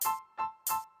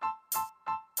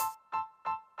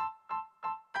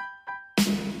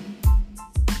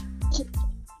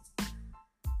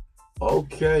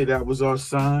Okay, that was our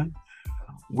sign.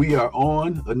 We are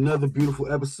on another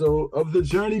beautiful episode of the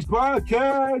Journey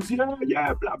Podcast.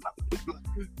 Yeah, blah, blah, blah, blah.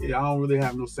 Yeah, I don't really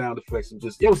have no sound effects. I'm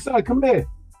just, yo, son, come here.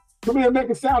 Come here,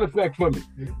 make a sound effect for me.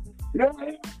 Yeah,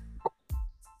 yeah.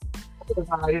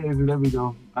 There we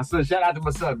go. My son, shout out to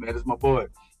my son, man. It's my boy.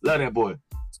 Love that boy.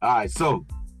 All right, so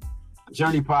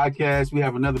Journey Podcast. We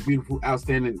have another beautiful,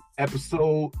 outstanding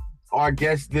episode. Our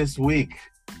guest this week.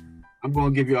 I'm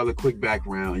going to give you all a quick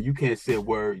background. You can't say a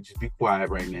word. Just be quiet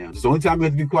right now. It's the only time you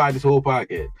have to be quiet this whole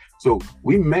podcast. So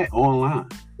we met online.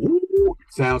 Ooh,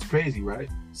 sounds crazy, right?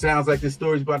 Sounds like this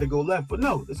story's about to go left, but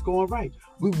no, it's going right.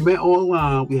 We met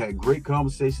online. We had great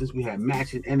conversations. We had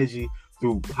matching energy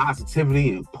through positivity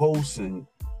and posts and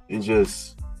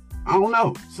just, I don't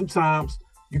know. Sometimes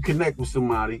you connect with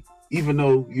somebody, even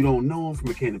though you don't know them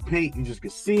from a can of paint, you just can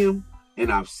see them.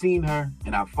 And I've seen her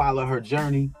and I follow her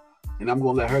journey. And I'm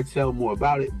going to let her tell more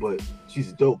about it, but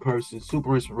she's a dope person,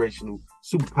 super inspirational,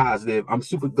 super positive. I'm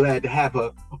super glad to have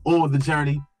her on the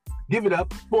journey. Give it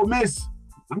up for Miss.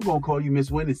 I'm going to call you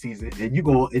Miss Winning Season, and you're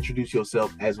going to introduce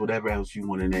yourself as whatever else you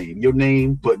want to name. Your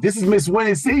name, but this is Miss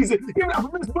Winning Season. Give it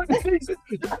up for Miss Winning Season.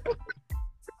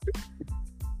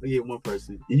 I get one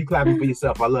person. And you clapping for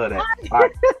yourself. I love that. All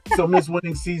right. So Miss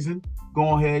Winning Season,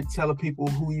 go ahead, tell the people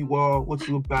who you are, what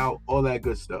you about, all that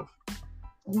good stuff.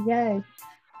 Yes.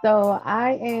 So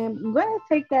I am going to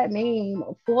take that name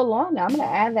full on now. I'm going to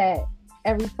add that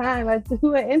every time I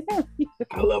do an interview.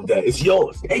 I love that. It's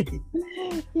yours. Thank you.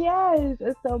 Yes.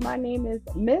 So my name is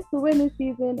Miss Winning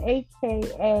Season,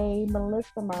 aka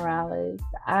Melissa Morales.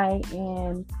 I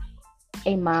am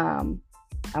a mom.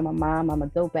 I'm a mom. I'm a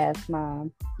dope ass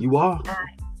mom. You are.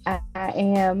 I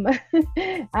am.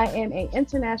 I am an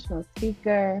international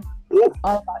speaker,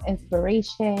 all about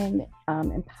inspiration,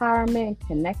 empowerment,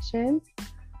 connection.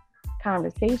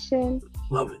 Conversation.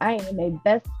 Love it. I am a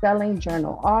best-selling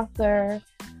journal author.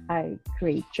 I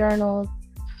create journals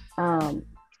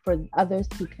for others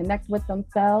to connect with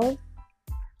themselves.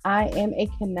 I am a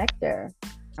connector.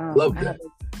 Love that. I have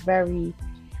a very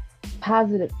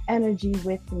positive energy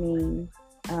with me.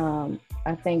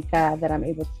 I thank God that I'm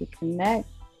able to connect.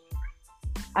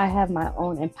 I have my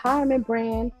own empowerment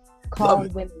brand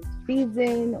called Winning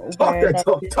Season. Talk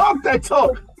that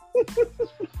talk.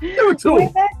 Where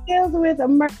that deals with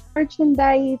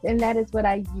merchandise, and that is what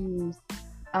I use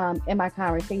in my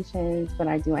conversations when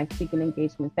I do my speaking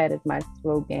engagements. That is my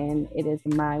slogan. It is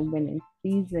my winning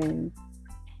season.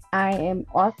 I am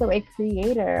also a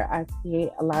creator. I create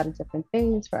a lot of different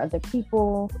things for other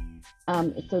people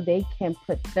so they can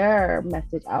put their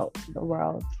message out to the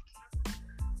world.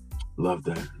 Love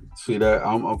that. See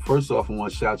that? First off, I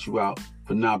want to shout you out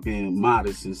for not being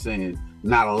modest and saying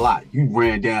not a lot. You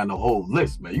ran down the whole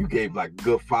list, man. You gave like a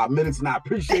good 5 minutes, and I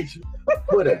appreciate you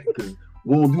for that, because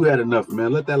we won't do that enough,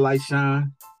 man. Let that light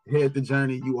shine. Here at the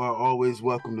journey, you are always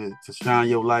welcome to shine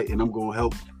your light, and I'm gonna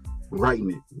help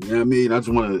writing it. You know what I mean? I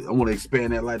want to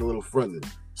expand that light a little further.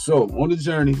 So on the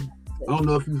journey, I don't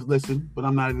know if you've listened, but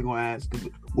I'm not even gonna ask.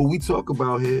 What we talk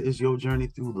about here is your journey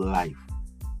through life.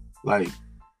 Like,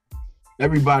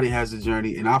 everybody has a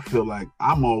journey, and I feel like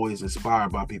I'm always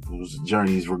inspired by people's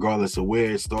journeys, regardless of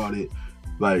where it started,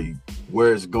 like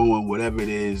where it's going, whatever it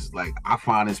is. Like, I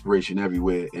find inspiration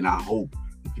everywhere, and I hope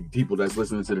people that's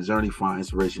listening to the journey find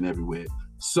inspiration everywhere.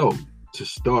 So, to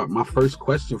start, my first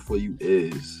question for you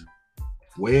is,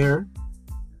 where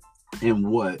and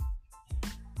what?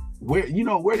 Where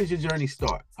did your journey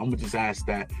start? I'm gonna just ask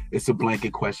that. It's a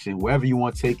blanket question. Wherever you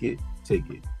want to take it, take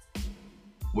it.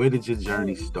 Where did your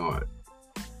journey start?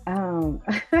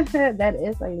 That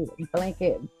is a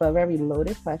blanket but very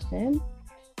loaded question.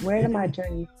 Where did my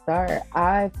journey start?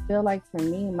 I feel like for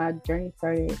me, my journey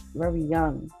started very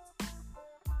young.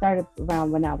 Started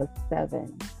around when I was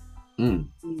 7.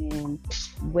 And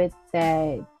with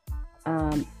that,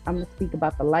 I'm gonna speak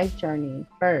about the life journey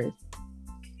first.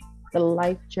 The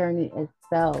life journey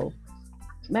itself.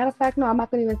 Matter of fact, no, I'm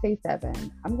not gonna even say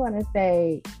 7. I'm gonna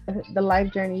say the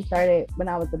life journey started when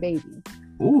I was a baby.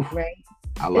 Ooh, right?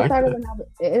 I like that.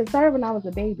 It started when I was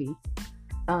a baby.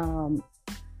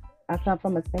 I come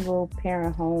from a single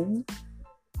parent home,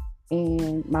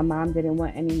 and my mom didn't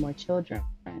want any more children,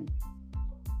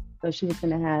 so she was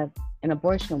gonna have an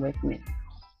abortion with me.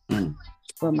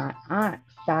 But my aunt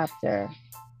stopped her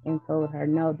and told her,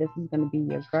 "No, this is gonna be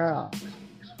your girl."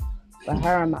 But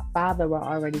her and my father were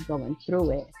already going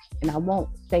through it, and I won't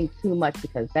say too much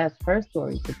because that's her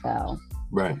story to tell.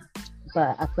 Right.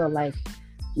 But I feel like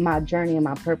my journey and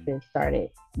my purpose started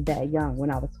that young, when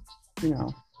I was,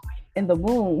 in the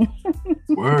womb.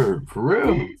 Word, for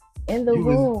real. In the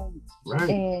womb. Right.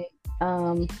 And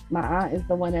My aunt is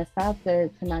the one that stopped her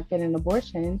to not get an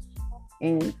abortion,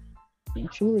 and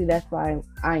truly, that's why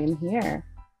I am here.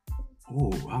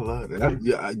 Oh, I love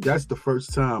that. That's the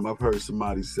first time I've heard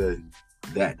somebody say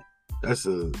that. That's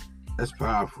a that's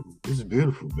powerful. This is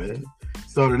beautiful, man.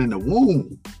 Started in the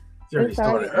womb. Journey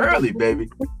started early, baby.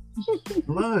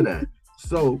 Love that.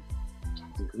 So,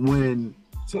 when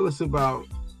tell us about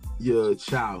your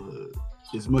childhood,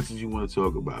 as much as you want to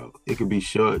talk about. It could be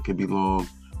short, it could be long.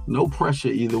 No pressure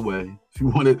either way. If you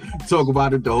want to talk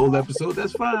about it the whole episode,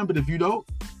 that's fine. But if you don't,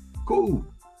 cool.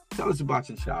 Tell us about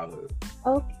your childhood.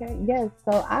 Okay, yes.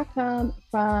 So I'm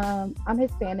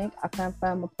Hispanic. I come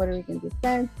from a Puerto Rican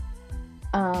descent.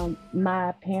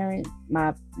 My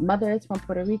mother is from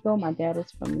Puerto Rico. My dad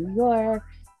is from New York,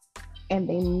 and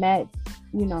they met,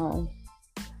 you know,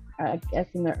 I guess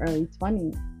in their early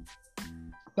 20s.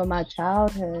 So my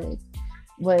childhood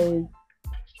was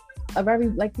a very,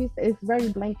 like you said, it's very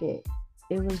blanket.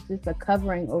 It was just a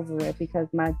covering over it because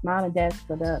my mom and dad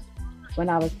split up when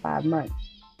I was 5 months.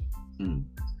 Mm.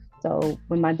 So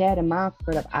when my dad and mom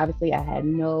split up, obviously I had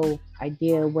no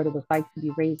idea what it was like to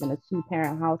be raised in a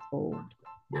two-parent household.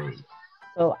 Right.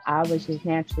 So I was just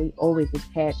naturally always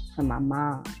attached to my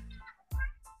mom.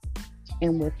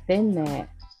 And within that,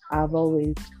 I've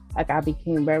always, like, I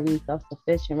became very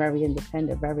self-sufficient, very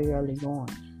independent, very early on.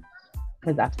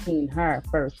 Because I've seen her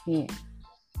firsthand.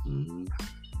 Mm-hmm.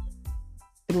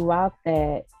 Throughout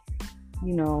that,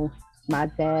 you know, my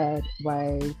dad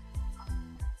was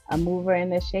a mover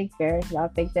and a shaker.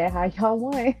 Y'all take that how y'all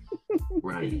want.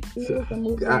 Right. He was a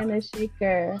mover and a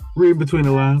shaker. Read between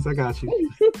the lines. I got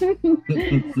you.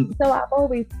 So I've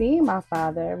always seen my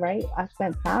father, right? I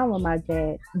spent time with my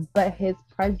dad, but his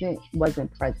presence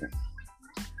wasn't present.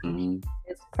 Mm-hmm.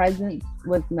 His presence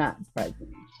was not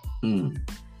present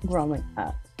growing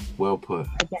up. Well put.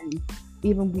 Again,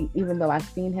 even though I've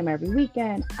seen him every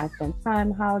weekend, I spent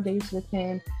time holidays with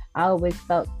him. I always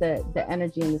felt the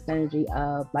energy and the synergy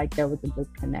of like there was a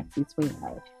disconnect between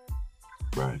us.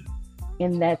 Right.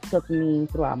 And that took me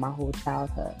throughout my whole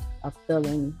childhood of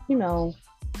feeling, you know,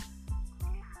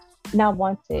 not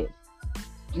wanted,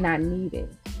 not needed,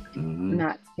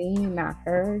 not seen, not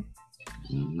heard,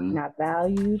 not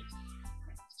valued.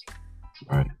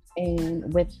 Right.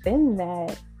 And within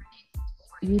that,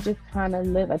 you just kind of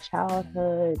live a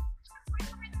childhood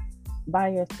by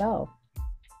yourself.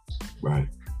 Right.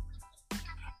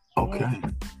 Okay.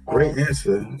 Great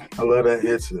answer. I love that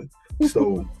answer.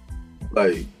 So,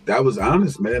 like, that was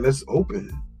honest, man. That's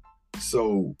open.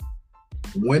 So,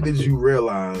 when did you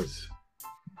realize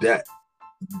that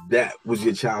was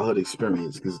your childhood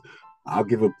experience? Because I'll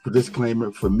give a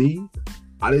disclaimer. For me,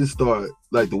 I didn't start,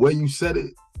 like, the way you said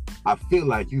it, I feel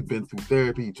like you've been through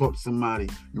therapy, you talked to somebody,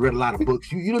 you read a lot of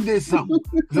books, you done did something.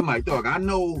 Because I'm like, dog, I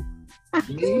know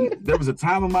me, there was a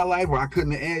time in my life where I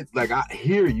couldn't add, like, I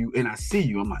hear you and I see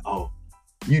you. I'm like, oh,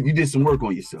 you did some work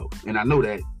on yourself. And I know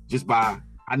that just by,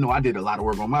 I know I did a lot of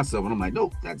work on myself. And I'm like,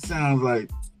 nope, that sounds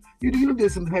like you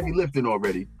did some heavy lifting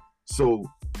already. So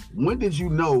when did you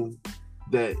know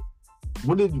that,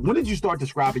 when did you start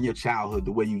describing your childhood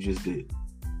the way you just did?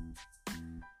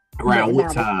 Around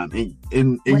what time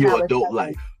in your adult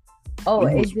life? Oh,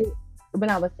 it did when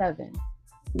I was 7.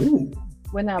 Ooh.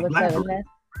 When I was 7.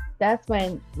 That's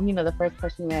when, you know, the first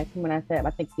question you asked me when I said, I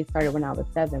think it started when I was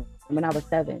 7. When I was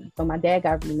 7. So my dad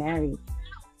got remarried.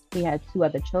 He had 2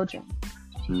 other children.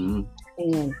 Mm-hmm.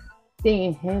 And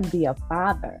seeing him be a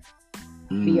father,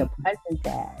 be a present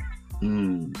dad,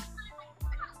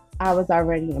 I was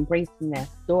already embracing that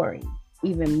story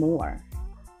even more,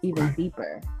 even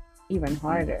deeper, even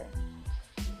harder.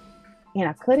 And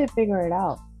I couldn't figure it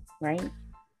out, right?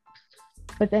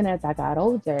 But then as I got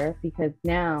older, because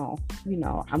now, you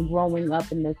know, I'm growing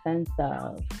up in the sense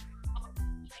of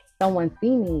someone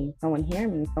see me, someone hear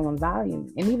me, someone value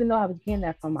me. And even though I was getting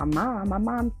that from my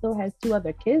mom still has 2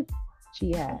 other kids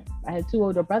she had. I had 2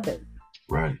 older brothers.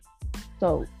 Right.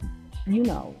 So, you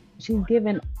know, she's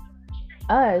given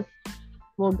us,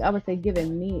 well, I would say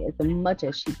giving me as much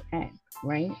as she can,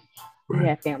 right? We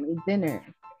had family dinner.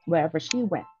 Wherever she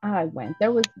went, I went.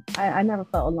 I never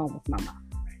felt alone with my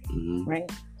mom, right?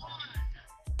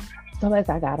 So as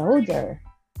I got older,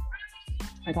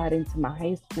 I got into my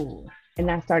high school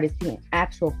and I started seeing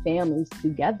actual families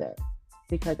together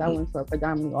because I went to a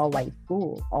predominantly all-white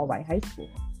school, all-white high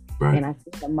school. Right. And I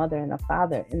seen the mother and the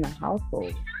father in the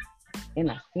household.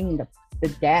 And I seen the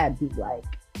dad be like,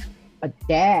 a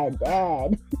dad.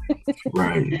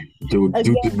 Right. Do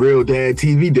the real dad,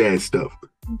 TV dad stuff.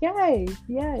 Yes.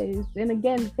 And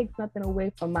again, it takes nothing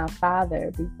away from my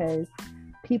father because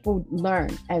people learn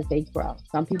as they grow.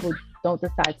 Some people don't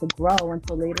decide to grow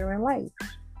until later in life.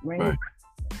 right? Right.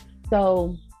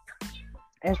 So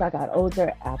as I got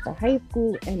older after high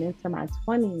school and into my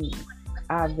 20s,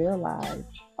 I realized,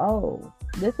 oh,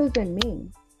 this isn't me.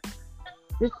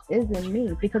 This isn't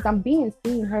me because I'm being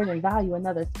seen, heard, and valued in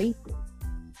other spaces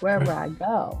wherever Right. I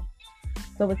go.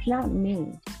 So it's not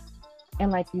me.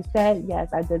 And like you said, yes,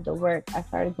 I did the work. I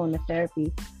started going to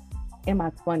therapy in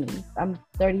my 20s. I'm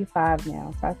 35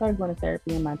 now. So I started going to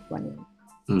therapy in my 20s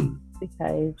Mm.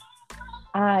 because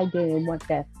I didn't want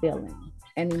that feeling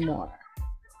anymore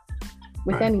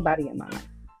with Right. anybody in my life,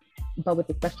 but with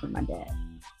especially my dad.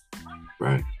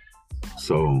 Right.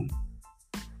 So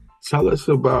tell us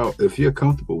about, if you're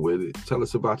comfortable with it, tell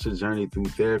us about your journey through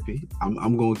therapy.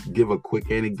 I'm going to give a quick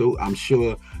anecdote. I'm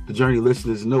sure the journey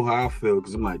listeners know how I feel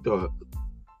because I'm like, dog,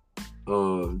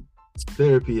 uh,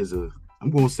 therapy is I'm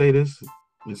going to say this,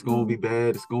 it's going to be Mhm.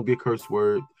 bad. It's going to be a curse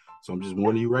word. So I'm just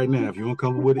warning you right now. If you're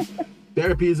uncomfortable with it,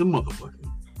 therapy is a motherfucker.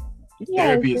 Yes,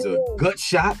 Therapy it is a is. gut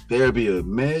shot. Therapy,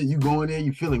 man, you go in there,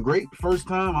 you feeling great the first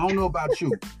time. I don't know about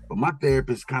you, but my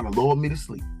therapist kind of lulled me to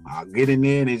sleep. I'll get in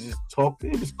there and they just talk.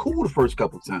 It was cool the first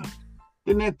couple times.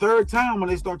 Then that third time when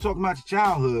they start talking about your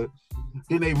childhood,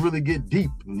 then they really get deep.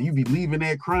 And you be leaving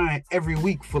there crying every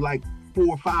week for like 4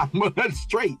 or 5 months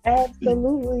straight. You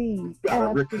Absolutely.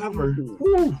 gotta recover. Absolutely.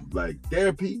 Whew, like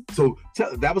therapy. So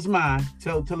that was mine.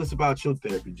 Tell us about your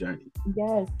therapy journey.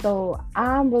 Yes. So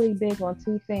I'm really big on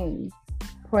two things: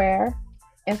 prayer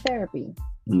and therapy.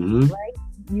 Mm-hmm. Right?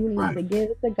 You need Right. to give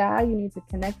it to God. You need to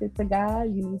connect it to God.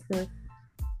 You need to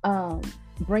um,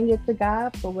 bring it to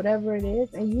God for whatever it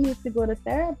is. And you need to go to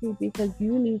therapy because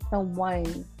you need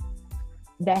someone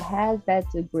that has that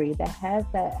degree, that has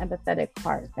that empathetic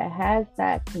heart, that has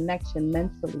that connection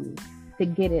mentally to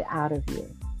get it out of you.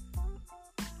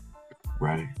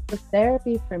 Right. The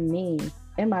therapy for me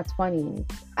in my 20s,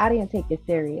 I didn't take it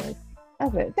serious. I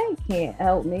said, they can't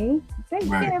help me. They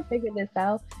Right. can't figure this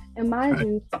out. And mind Right.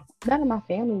 you, none of my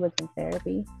family was in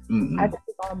therapy. I Mm-mm. did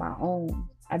it on my own.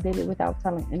 I did it without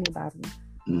telling anybody.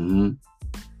 Mm-hmm.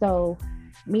 So,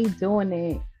 me doing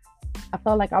it, I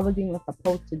felt like I was even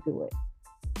supposed to do it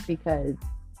because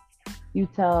you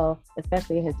tell,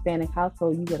 especially a Hispanic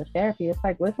household, you go to therapy. It's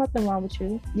like, well, there's nothing wrong with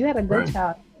you. You had a good Right.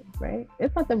 childhood, right?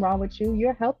 There's nothing wrong with you.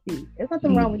 You're healthy. There's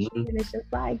nothing wrong with you. Mm-hmm. And it's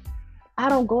just like, I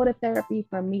don't go to therapy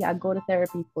for me. I go to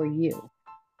therapy for you.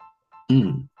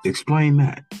 Explain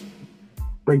that.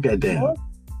 Break that down. Most,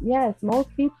 yes, most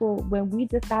people, when we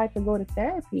decide to go to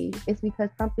therapy, it's because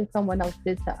something someone else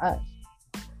did to us,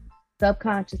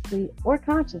 subconsciously or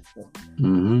consciously.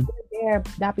 Mm-hmm. We're there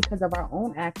not because of our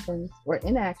own actions or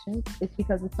inactions, it's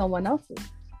because of someone else's.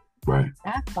 Right.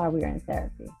 That's why we're in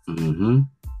therapy. Mm-hmm.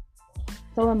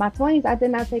 So in my 20s, I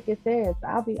did not take it serious.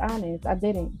 I'll be honest, I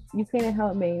didn't. You couldn't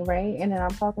help me, right? And then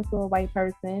I'm talking to a white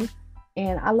person,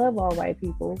 and I love all white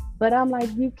people, but I'm like,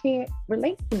 you can't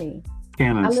relate to me.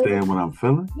 Can't I live understand what I'm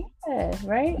feeling. Yeah,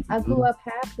 right. I Mm-hmm. grew up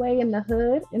halfway in the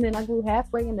hood, and then I grew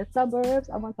halfway in the suburbs.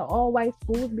 I went to all white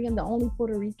schools, being the only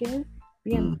Puerto Rican,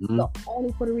 being Mm-hmm. the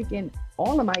only Puerto Rican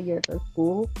all of my years of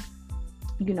school.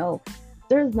 You know,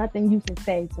 there's nothing you can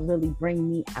say to really bring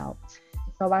me out.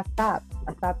 So I stopped.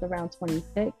 I stopped around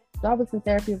 26. So I was in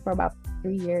therapy for about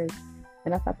 3 years,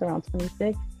 and I stopped around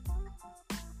 26,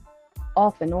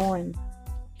 off and on.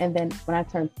 And then when I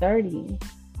turned 30,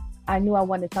 I knew I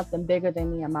wanted something bigger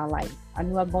than me in my life. I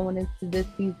knew I'm going into this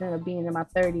season of being in my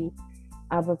 30s.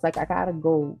 I was like, I gotta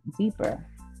go deeper,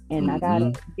 and I gotta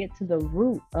Mm-hmm. get to the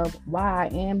root of why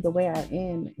I am the way I am,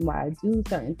 and why I do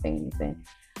certain things, and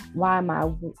why am I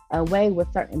away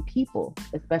with certain people,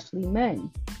 especially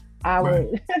men. I Right.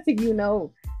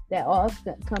 would, that all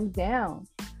comes down.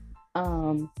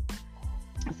 Um,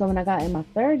 so when I got in my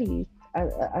 30s,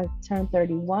 I turned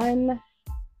 31,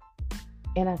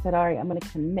 and I said, all right, I'm gonna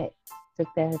commit to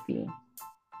therapy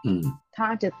Mm.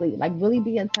 consciously, like really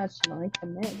be intentional and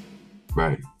commit.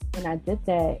 Right. And I did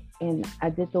that, and I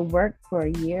did the work for a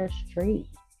year straight.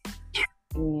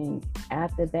 And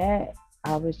after that,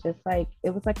 I was just like, it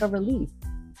was like a relief.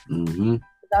 Mm-hmm.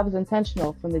 I was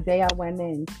intentional from the day I went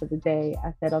in to the day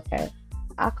I said, okay,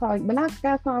 I'll call you. When I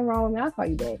got something wrong with me, I'll call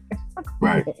you back. I'll call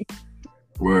Right. you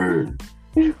Word.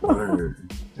 back.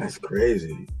 Word. That's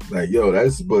crazy. Like, yo,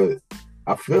 but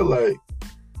I feel like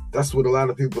that's what a lot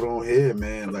of people don't hear,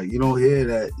 man. Like, you don't hear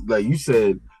that. Like you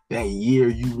said, that year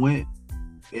you went,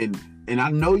 and I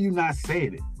know you're not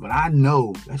saying it, but I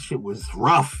know that shit was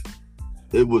rough.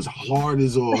 It was hard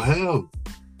as all hell.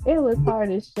 It was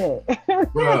hard as shit.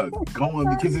 Bruh, going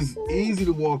because it's easy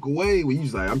to walk away when you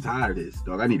just like, I'm tired of this,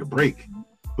 dog. I need a break.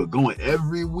 But going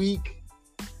every week,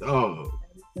 oh,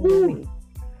 whew.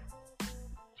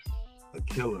 A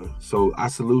killer. So I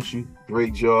salute you.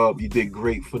 Great job. You did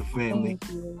great for the family.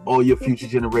 Thank you. All your future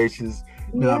generations.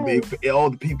 You know what I mean? Yes. For all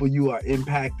the people you are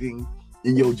impacting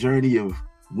in your journey of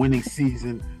winning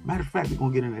season. Matter of fact, we're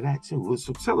gonna get into that too.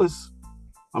 So tell us,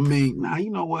 I mean, now you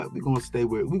know what? We're gonna stay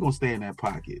in that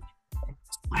pocket.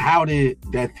 How did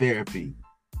that therapy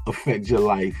affect your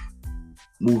life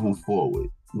moving forward?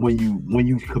 When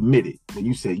you committed, when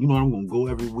you said, you know what, I'm gonna go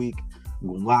every week, I'm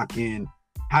gonna lock in.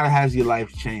 How has your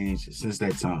life changed since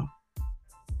that time?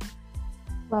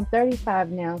 So I'm 35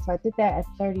 now, so I did that at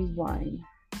 31.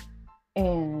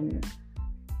 And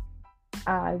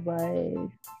I was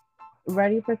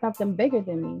ready for something bigger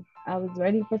than me. I was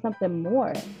ready for something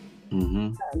more,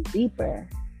 Mm-hmm. deeper.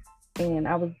 And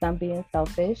I was done being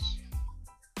selfish.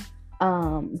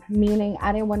 Meaning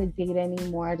I didn't want to date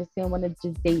anymore. I just didn't want to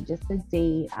just to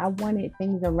date. I wanted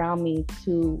things around me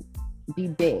to be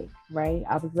big, right?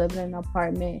 I was living in an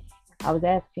apartment. I was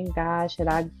asking God, should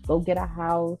I go get a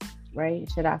house, right?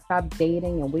 Should I stop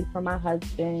dating and wait for my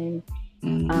husband?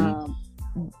 Mm-hmm. Um,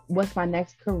 what's my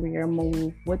next career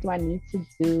move? What do I need to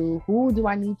do? Who do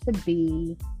I need to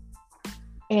be?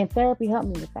 And therapy helped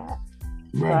me with that.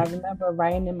 So I Right. remember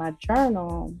writing in my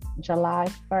journal July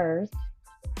 1st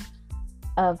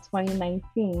of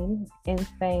 2019 and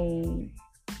saying,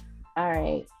 all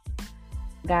right,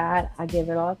 God, I give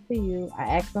it all to you. I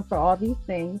ask him for all these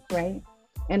things, right?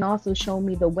 And also show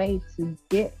me the way to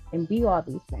get and be all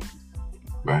these things.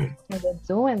 Right. And in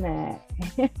doing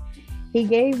that, he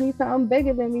gave me something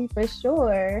bigger than me for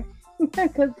sure.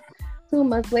 Because 2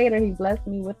 months later, he blessed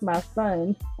me with my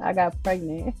son. I got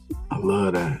pregnant. I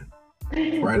love that.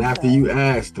 Right after So, you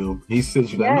asked him, he said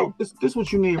you like, yes, no, this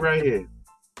what you need right here.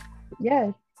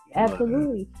 yes, I love that.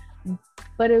 absolutely.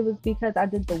 But it was because I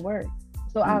did the work.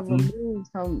 So I Mm-hmm. removed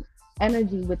some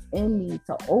energy within me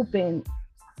to open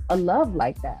a love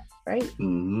like that, right?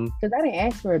 Mm-hmm. Because I didn't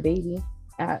ask for a baby.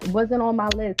 It wasn't on my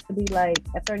list to be like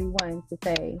at 31 to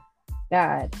say,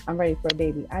 God, I'm ready for a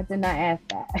baby. I did not ask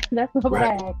that. That's not what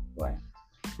I Right. asked for.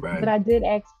 But Right. I did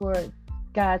ask for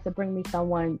God to bring me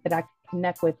someone that I could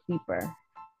connect with deeper.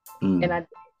 And Mm.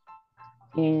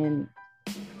 I and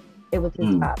it was his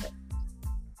Mm. father.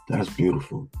 That's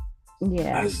beautiful.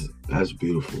 Yeah. That's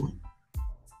beautiful.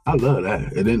 I love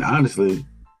that. And then honestly,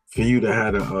 for you to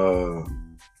have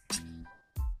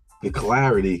the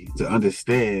clarity to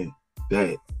understand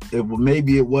that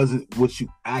maybe it wasn't what you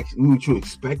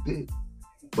expected,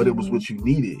 but it was Hmm. what you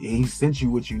needed. And he sent you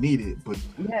what you needed. But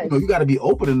Yes. you got to be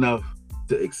open enough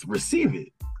to receive it.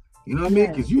 You know what I mean?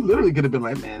 Yes. Because you literally could have been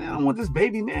like, man, I don't want this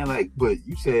baby, man. Like, but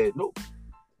you said, nope,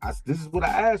 this is what I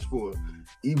asked for.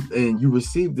 And you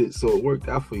received it. So it worked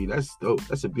out for you. That's dope.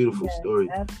 That's a beautiful Yes. story.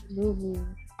 Absolutely.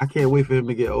 I can't wait for him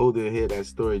to get older and hear that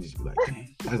story. Just be like,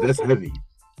 dang, that's heavy.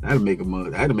 That'll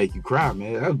make you cry,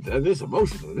 man. That's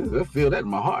emotional. I feel that in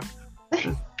my heart. That's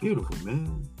beautiful,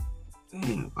 man.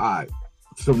 Damn. All right.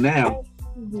 So now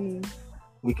Absolutely.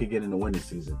 we can get into winning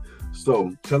season.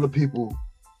 So tell the people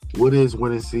what is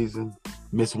winning season,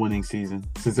 Miss Winning Season.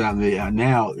 Since I'm there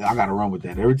now, I gotta run with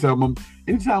that.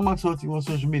 Anytime I talk to you on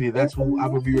social media, that's who I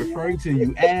will be referring to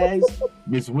you as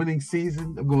Miss Winning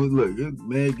Season. I'm going to look,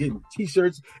 man, getting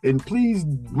t-shirts, and please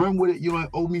run with it. You don't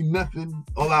owe me nothing.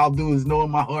 All I'll do is know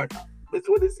in my heart, Miss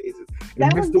Winning Season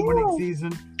and That was Mr. Winning good.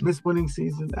 Season, Miss Winning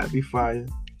Season. That'd be fire.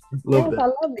 Love Yes, I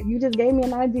that. love it. You just gave me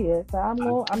an idea, so I,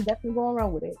 I'm definitely going to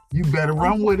run with it. you better I'm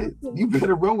run with it. You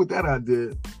better run with that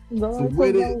idea. So going to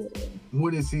where did run with it.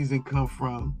 winning season come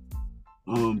from?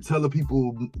 Tell the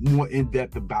people more in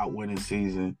depth about winning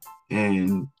season,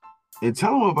 and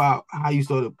tell them about how you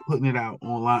started putting it out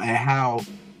online and how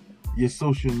your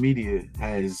social media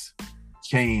has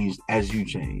changed as you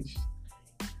changed.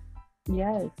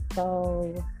 Yes.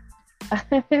 So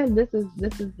this is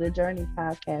the journey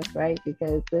podcast, right?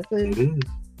 Because It is.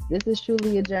 this is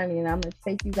truly a journey, and I'm gonna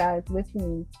take you guys with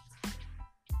me.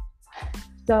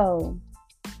 So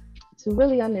to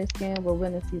really understand where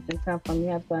winning season come from, you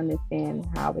have to understand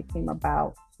how it came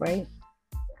about, right?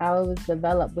 How it was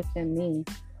developed within me.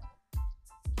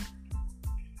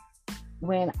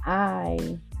 When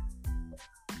I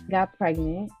got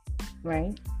pregnant,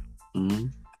 right? Mm-hmm.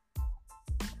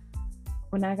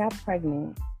 When I got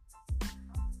pregnant,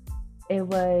 it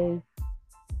was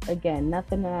again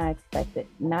nothing that I expected.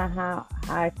 Not how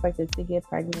I expected to get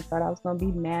pregnant. Thought I was gonna be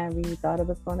married. Thought it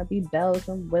was gonna be bells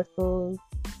and whistles.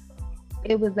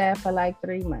 It was that for like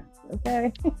 3 months.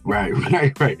 Okay, Right,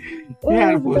 right, right. it You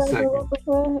had was it for a bells and second.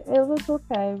 whistles. It was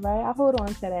okay, right? I hold on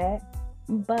to that.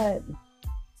 But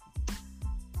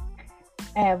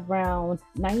at around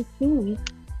 19 weeks,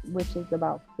 which is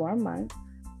about 4 months,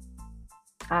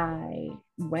 I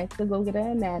went to go get an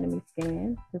anatomy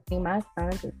scan to see my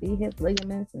son, to see his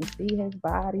ligaments and see his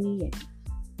body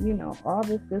and all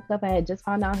this good stuff. I had just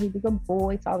found out he was a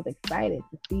boy, so I was excited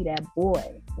to see that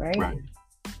boy, right? Right.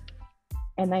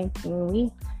 At 19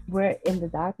 weeks, we're in the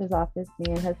doctor's office,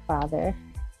 me and his father,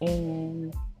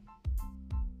 and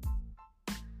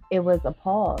it was a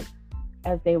pause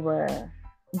as they were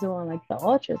doing like the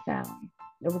ultrasound.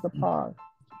 It was a pause.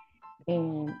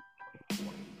 And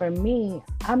for me,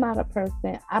 I'm not a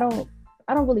person, I don't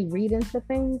really read into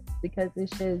things because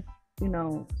it's just,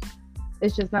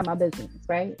 it's just not my business,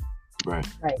 right? Right.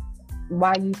 Like,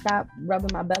 why you stop rubbing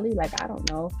my belly? Like, I don't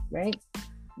know, right?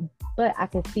 But I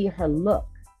could see her look.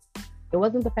 It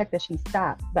wasn't the fact that she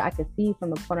stopped, but I could see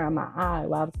from the corner of my eye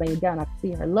while I was laying down, I could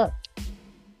see her look.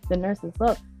 The nurses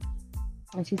looked,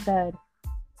 and she said,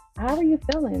 "How are you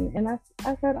feeling?" And I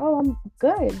said, "Oh, I'm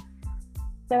good."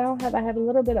 So I have a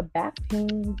little bit of back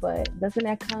pain, but doesn't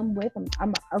that come with?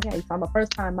 I'm okay. So I'm a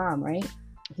first time mom, right?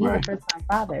 He's a first time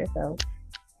father, so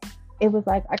it was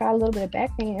like, I got a little bit of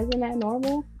back pain. Isn't that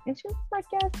normal? And she was like,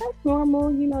 yes, that's normal.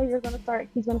 He's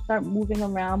going to start moving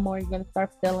around more. You're going to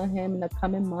start feeling him in the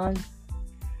coming months.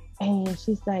 And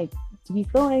she's like, do you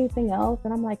feel anything else?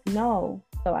 And I'm like, no.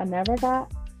 So I never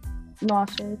got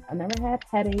nauseous. I never had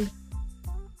headaches.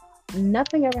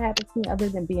 Nothing ever happened to me other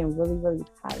than being really, really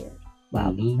tired while I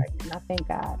was pregnant. And I thank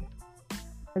God.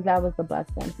 Because that was a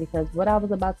blessing. Because what I was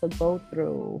about to go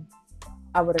through,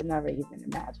 I would have never even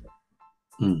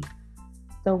imagined.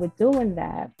 So with doing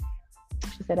that,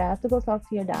 she said, I have to go talk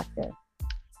to your doctor.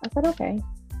 I said, okay.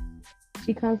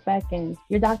 She comes back in,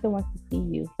 your doctor wants to see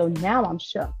you. So now I'm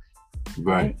shook.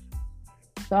 Right.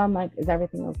 So I'm like, is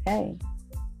everything okay?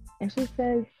 And she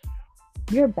says,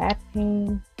 your back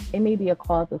pain, it may be a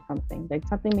cause of something. Like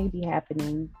something may be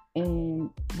happening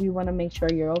and we want to make sure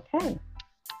you're okay.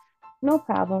 No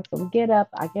problem. So we get up,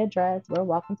 I get dressed, we're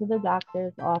walking to the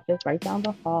doctor's office right down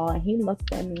the hall, and he looks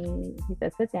at me, he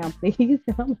said, sit down, please.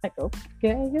 And I'm like,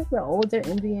 okay. He's an older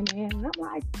Indian man. And I'm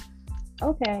like,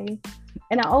 okay.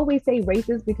 And I always say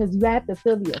racist because you have to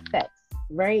feel the effects,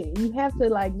 right? You have to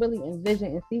like really envision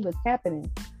and see what's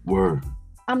happening. Word.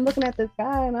 I'm looking at this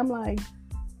guy and I'm like,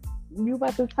 you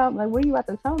about to tell me, like, what are you about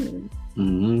to tell me?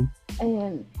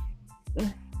 And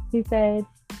he said,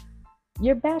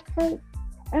 your back hurts?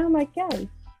 And I'm like, yes,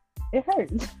 it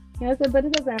hurts. And I said, but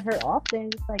it doesn't hurt often.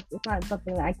 It's like, it's not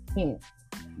something that I can't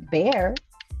bear.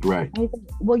 Right. And he said,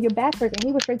 well, your back hurts. And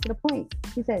he was straight to the point.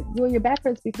 He said, well, your back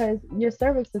hurts because your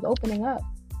cervix is opening up.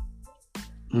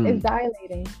 It's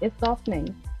dilating. It's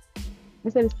softening. I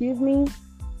said, excuse me?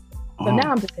 So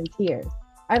now I'm just in tears.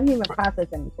 I haven't even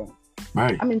processed anything.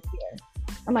 Right. I'm in tears.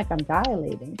 I'm like, I'm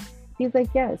dilating. He's like,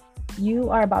 yes, you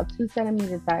are about 2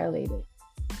 centimeters dilated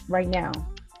right now.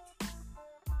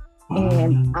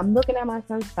 And I'm looking at my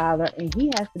son's father, and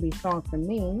he has to be strong for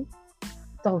me.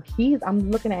 So I'm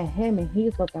looking at him, and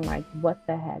he's looking like, what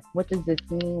the heck? What does this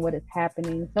mean? What is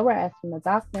happening? So we're asking the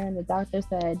doctor, and the doctor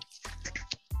said,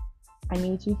 I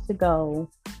need you to go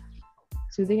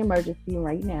to the emergency room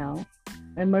right now,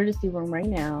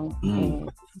 and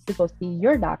to go see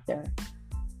your doctor.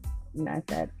 And I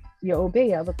said, your OB.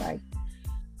 I was like,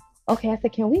 okay. I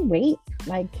said, can we wait?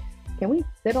 Like, can we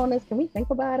sit on this? Can we think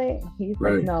about it? He's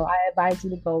like, no, I advise you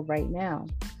to go right now.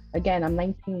 Again, I'm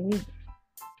 19 weeks.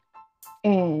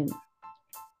 And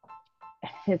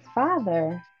his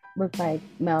father was like,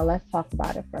 Mel, let's talk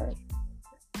about it first.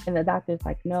 And the doctor's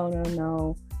like,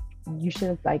 no. You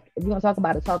shouldn't, like, if you're going to talk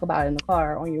about it in the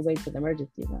car on your way to the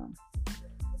emergency room.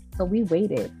 So we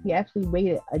waited. He actually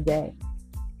waited a day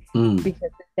because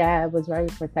his dad was very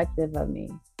protective of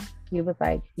me. He was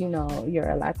like, you're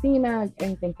a Latina,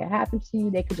 anything can happen to you.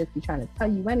 They could just be trying to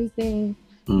tell you anything.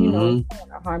 You don't want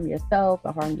to harm yourself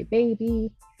or harm your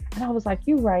baby. And I was like,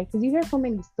 you're right. Because you hear so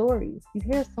many stories. You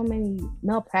hear so many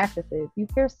malpractices. You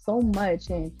hear so much.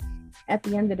 And at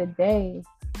the end of the day,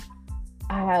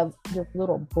 I have this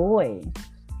little boy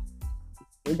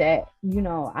that,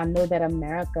 I know that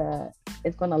America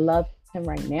is going to love him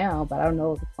right now, but I don't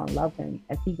know if it's going to love him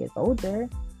as he gets older.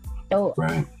 So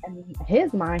in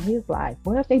his mind, he's like,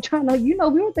 what if they try to, he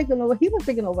was thinking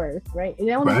the worst, right? And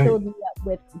they only filled me up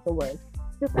with the worst.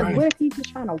 Just like, what if he's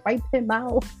just trying to wipe him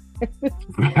out?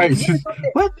 Right.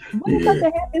 What if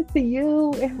something happens to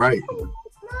you? Right.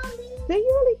 Do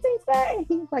you really think that? And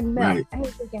he's like, no, I ain't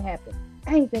think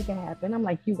it happened. I'm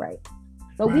like, you right.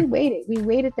 So we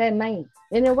waited that night.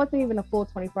 And it wasn't even a full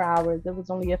 24 hours. It was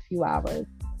only a few hours.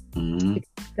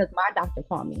 Because my doctor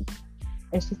called me.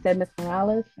 And she said, Miss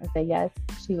Morales? I said, yes.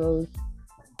 She goes,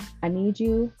 I need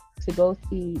you to go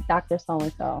see Dr.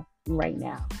 So-and-so right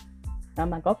now. And I'm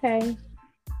like, okay.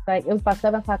 Like, it was about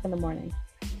 7 o'clock in the morning.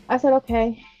 I said,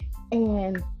 okay.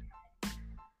 And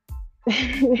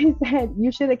he said,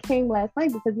 you should have came last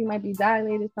night because you might be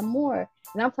dilated some more.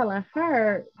 And I'm telling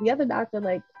her, the other doctor,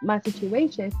 like my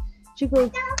situation. She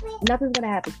goes, nothing's gonna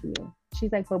happen to you.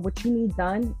 She's like, but what you need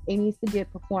done, it needs to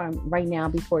get performed right now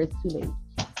before it's too late.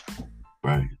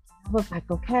 Right. I was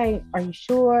like, okay, are you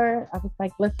sure? I was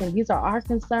like, listen, these are our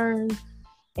concerns.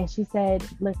 And she said,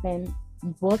 listen,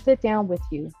 we'll sit down with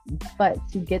you, but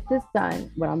to get this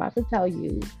done, what I'm about to tell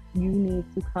you, you need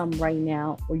to come right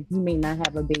now or you may not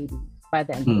have a baby by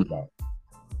the end of the day.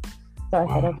 So I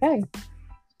said, okay.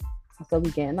 So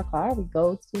we get in the car, we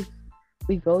go to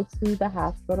the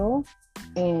hospital,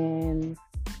 and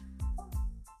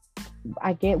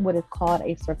I get what is called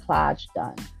a cerclage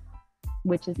done,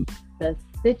 which is the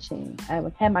stitching. I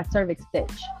had my cervix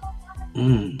stitch.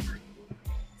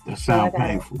 That sounds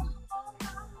painful.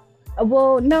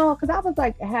 Well, no, because I was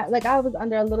like I was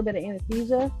under a little bit of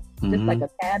anesthesia, just like a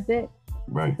tad bit.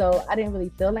 Right. So I didn't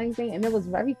really feel anything, and it was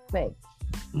very quick.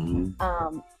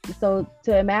 So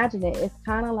to imagine it, it's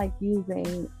kind of like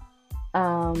using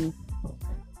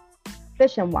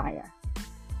fishing wire.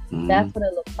 That's what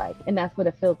it looks like, and that's what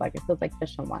it feels like. It feels like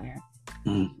fishing wire.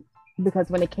 Because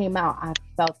when it came out, I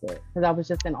felt it because I was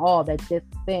just in awe that this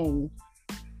thing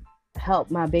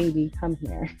helped my baby come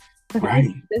here.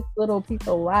 Right. This little piece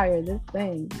of wire, this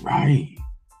thing. Right.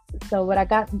 So what I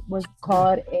got was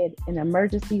called an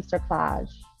emergency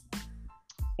cerclage.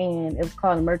 And it was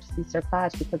called emergency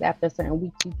cerclage because after a certain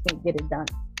week, you can't get it done.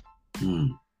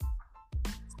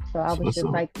 So I was just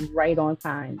like right on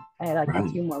time. I had like a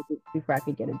few more weeks before I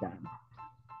could get it done.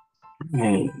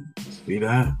 Man, see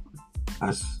that?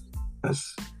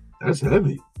 That's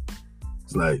heavy.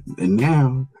 It's like, and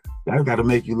now that got to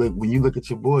make you look. When you look at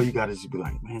your boy, you got to just be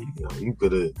like, man, yo, you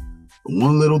could have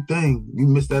one little thing. You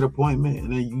missed that appointment,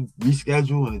 and then you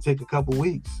reschedule, and it take a couple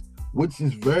weeks, which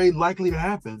is very likely to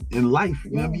happen in life.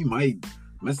 You know, you might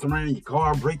mess around, your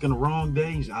car break on the wrong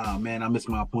days. Ah, man, I missed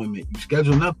my appointment. You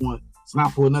schedule another one. It's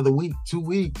not for another week, 2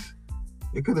 weeks.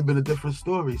 It could have been a different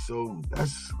story. So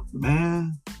that's,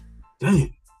 man,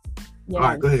 dang. Yeah, all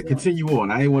right, go ahead. Continue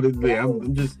on. I ain't want to be.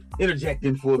 I'm just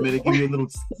interjecting for a minute. Give me a little.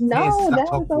 No,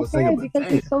 that's okay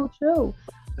because it's so true.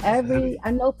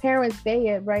 I know parents say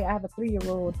it, right? I have a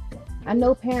 3-year-old. I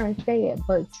know parents say it,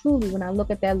 but truly, when I look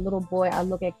at that little boy, I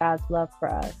look at God's love for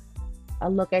us. I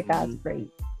look at God's grace.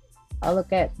 I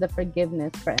look at the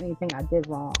forgiveness for anything I did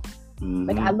wrong.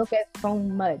 Like I look at so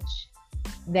much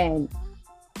than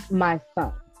my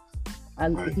son.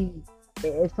 He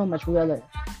is so much realer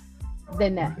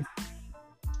than that.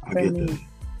 I get that.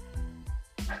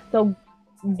 So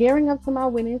gearing up to my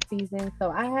winning season,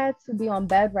 so I had to be on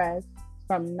bed rest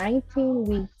from 19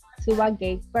 weeks till I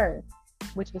gave birth,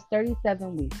 which was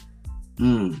 37 weeks.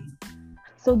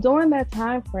 So during that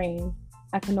time frame,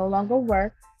 I can no longer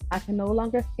work. I can no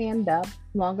longer stand up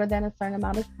longer than a certain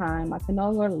amount of time. I can no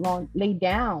longer lay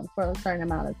down for a certain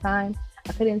amount of time.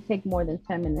 I couldn't take more than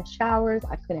 10-minute showers.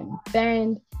 I couldn't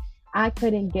bend. I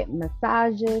couldn't get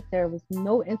massages. There was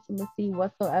no intimacy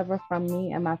whatsoever from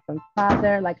me and my son's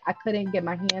father. Like I couldn't get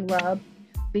my hand rubbed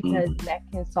because that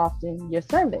can soften your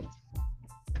cervix.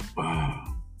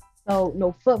 Wow. So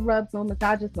no foot rubs, no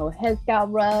massages, no head scalp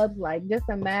rubs. Like just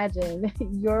imagine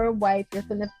your wife, your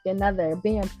significant other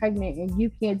being pregnant and you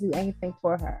can't do anything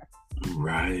for her.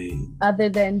 Right. Other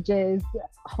than just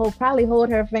probably hold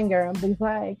her finger and be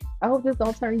like, I hope this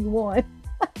don't turn you on.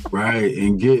 Right.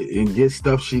 And get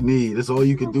stuff she needs. That's all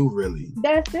you can do really.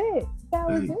 That's it. That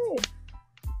was it.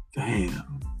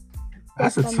 Damn.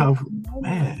 That's a tough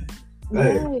man.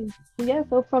 Right. Yeah.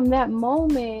 So from that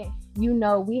moment,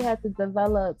 we had to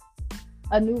develop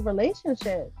a new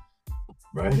relationship.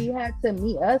 Right. He had to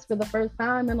meet us for the first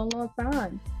time in a long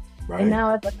time. Right. And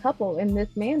now as a couple in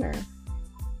this manner.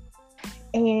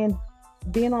 And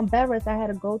being on bed rest, I had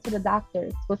to go to the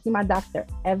doctors, go see my doctor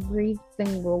every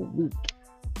single week.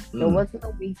 There wasn't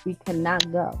a week we could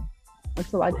not go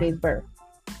until I gave birth.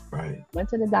 Right. Went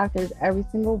to the doctors every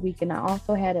single week, and I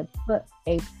also had to put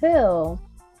a pill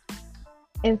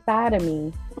inside of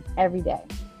me every day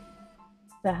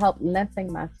to help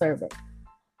lengthen my cervix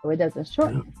so it doesn't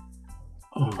shorten.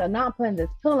 So now I'm putting this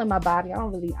pill in my body.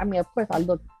 Of course I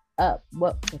looked up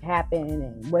what could happen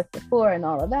and what's it for and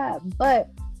all of that, but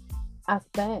I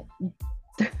spent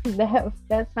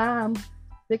that time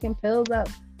sticking pills up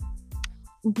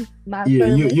my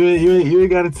cervix. You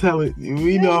ain't gotta tell it.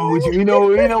 We know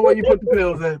where you put the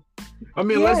pills at. I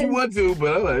mean, unless you want to,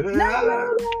 but I'm like,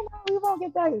 no, we won't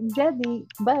get that jazzy.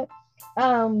 But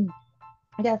so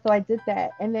I did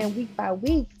that, and then week by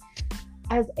week,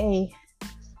 as a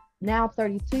now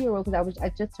 32-year-old, because I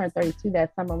just turned 32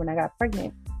 that summer when I got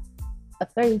pregnant. a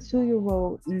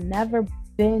 32-year-old, never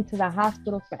been to the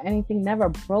hospital for anything, never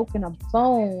broken a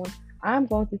bone. I'm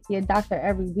going to see a doctor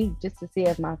every week just to see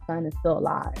if my son is still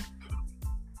alive.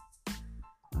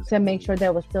 To make sure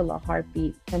there was still a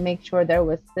heartbeat, to make sure there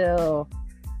was still,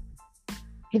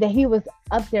 that he was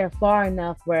up there far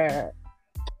enough where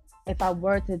if I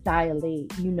were to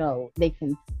dilate, they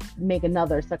can make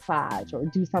another cerclage or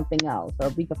do something else, or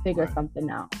we could figure something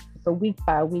out. So week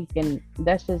by week, and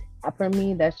that's just, for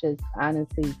me, that's just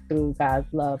honestly through God's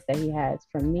love that he has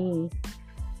for me,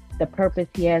 the purpose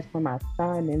he has for my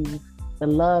son, and the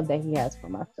love that he has for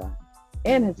my son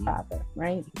and his father,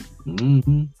 right?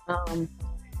 Mm-hmm.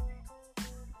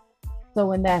 So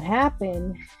when that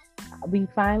happened, we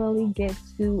finally get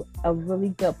to a really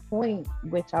good point,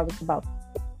 which I was about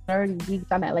 30 weeks.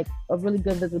 I'm at like a really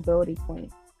good visibility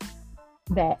point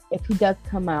that if he does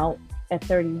come out at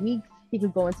 30 weeks, he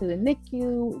could go into the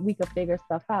NICU, we could figure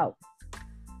stuff out.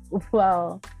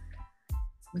 Well,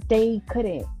 they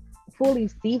couldn't fully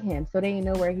see him, so they didn't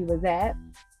know where he was at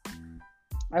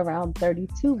around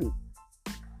 32 weeks.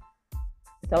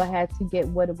 So I had to get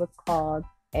what it was called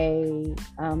a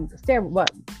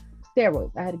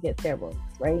steroids. I had to get steroids,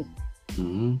 right?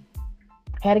 Mm-hmm.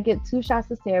 I had to get 2 shots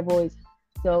of steroids.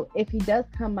 So if he does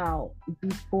come out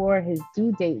before his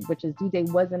due date, which his due date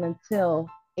wasn't until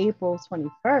April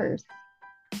 21st,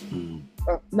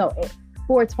 or no,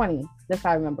 4/20. That's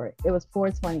how I remember it. It was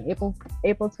 4/20,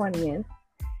 April 20th.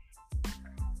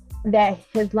 That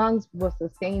his lungs will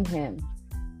sustain him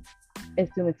as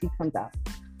soon as he comes out.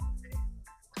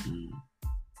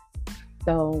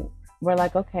 So we're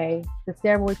like, okay, the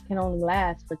steroids can only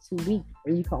last for 2 weeks,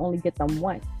 or you can only get them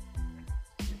once.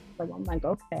 So I'm like,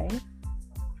 okay.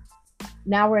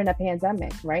 Now we're in a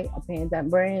pandemic, right?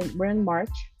 We're in March.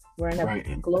 We're in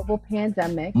a global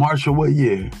pandemic. March of what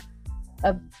year?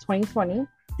 Of 2020.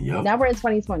 Yep. Now we're in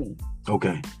 2020.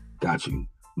 Okay, got you.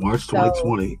 March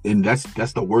 2020, and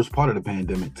that's the worst part of the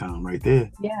pandemic time right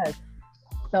there. Yes.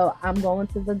 So I'm going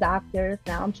to the doctors.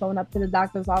 Now I'm showing up to the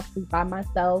doctor's office by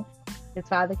myself. His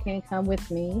father can't come with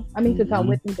me. I mean, he could come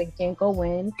with me, but he can't go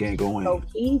in. Can't go in.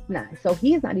 So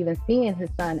he's not even seeing his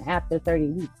son after 30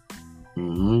 weeks.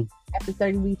 Mm-hmm. After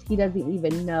 30 weeks, he doesn't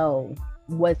even know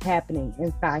what's happening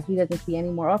inside. He doesn't see any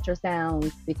more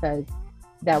ultrasounds because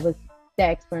that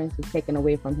experience was taken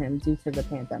away from him due to the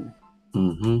pandemic.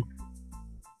 Mm-hmm.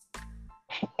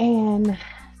 And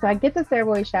so I get the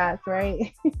steroid shots,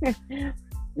 right?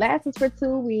 Lasts for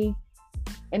 2 weeks.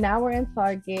 And now we're in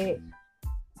Target,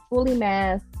 fully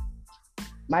masked.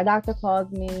 My doctor calls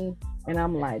me and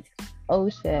I'm like, oh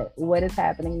shit, what is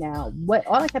happening now?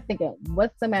 All I kept thinking,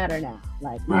 what's the matter now?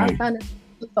 Like, my son is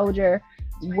a soldier.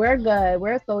 We're good.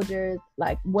 We're soldiers.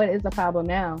 Like, what is the problem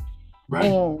now? Right.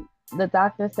 And the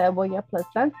doctor said, well, your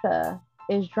placenta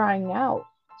is drying out.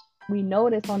 We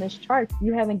noticed on this chart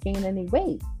you haven't gained any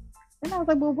weight. And I was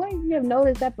like, well, wouldn't you have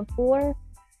noticed that before?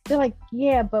 They're like,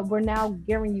 yeah, but we're now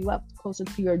gearing you up closer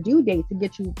to your due date to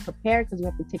get you prepared because we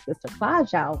have to take the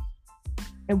cerclage out.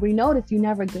 And we noticed you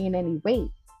never gained any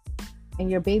weight. And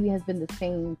your baby has been the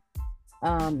same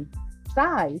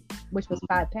size, which was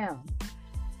 5 pounds.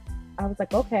 I was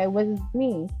like, okay, what does this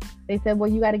mean? They said, well,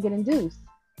 you got to get induced.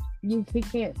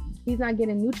 He's not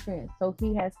getting nutrients, so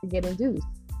he has to get induced.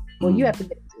 Well, you have to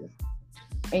get induced.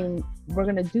 And we're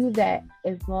going to do that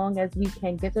as long as we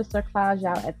can get the cerclage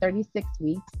out at 36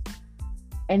 weeks.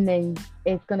 And then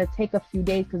it's going to take a few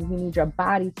days because we need your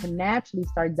body to naturally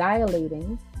start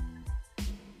dilating.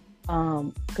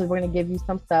 Because we're going to give you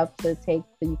some stuff to take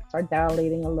so you can start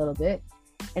dilating a little bit.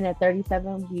 And at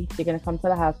 37 weeks, you're going to come to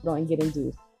the hospital and get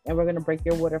induced. And we're going to break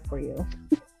your water for you.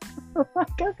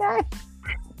 Like, okay.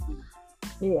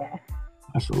 Yeah.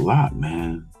 That's a lot,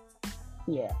 man.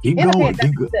 Yeah. Keep going.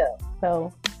 Keep good.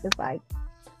 So it's like,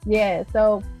 yeah.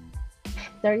 So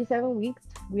 37 weeks,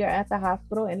 we are at the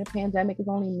hospital, and the pandemic is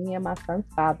only me and my son's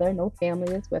father. No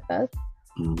family is with us.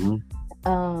 Mm-hmm.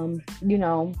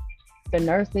 The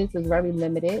nurses is very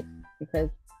limited because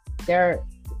they're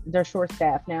short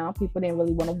staffed now. People didn't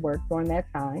really want to work during that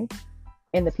time.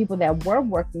 And the people that were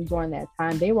working during that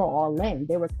time, they were all in.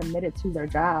 They were committed to their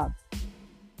job.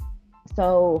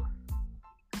 So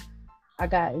I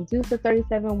got induced at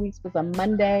 37 weeks. Was a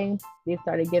Monday. They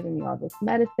started giving me all this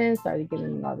medicine, started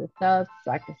giving me all this stuff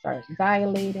so I could start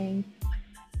dilating.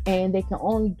 And they can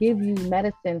only give you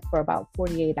medicine for about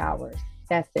 48 hours.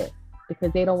 That's it.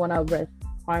 Because they don't want to risk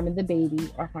harming the baby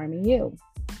or harming you.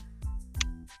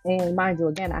 And mind you,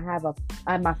 again,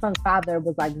 my son's father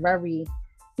was like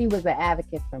he was an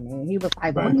advocate for me. He was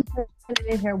like, what are you putting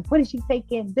in here? What is she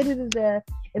taking? As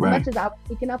much as I was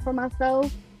speaking up for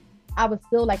myself, I was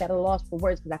still like at a loss for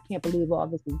words because I can't believe all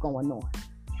this is going on.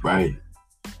 Right.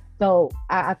 So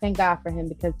I thank God for him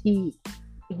because he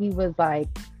was like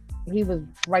he was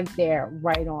right there,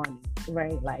 right on me,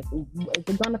 right? Like, is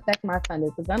it gonna affect my son?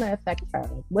 Is it gonna affect her?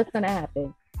 What's gonna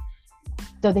happen?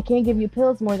 So they can't give you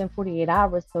pills more than 48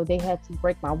 hours. So they had to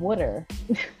break my water.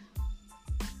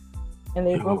 And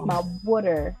they broke my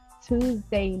water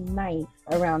Tuesday night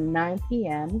around 9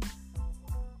 p.m.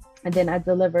 And then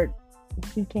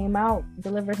he came out,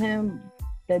 delivered him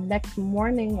the next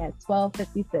morning at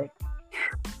 12:56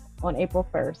 on April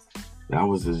 1st. That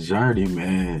was a journey,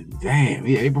 man. Damn,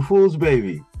 he April Fool's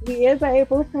baby. He is an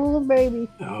April Fool's baby.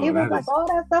 Oh, he was like, all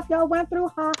that stuff y'all went through,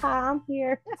 ha ha, I'm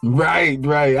here. Right.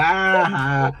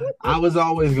 I was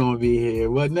always gonna be here.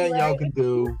 What nothing y'all can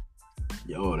do.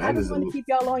 Yo, that I just want to keep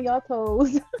y'all on your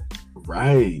toes.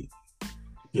 Right.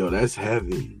 Yo, that's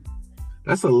heavy.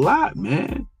 That's a lot,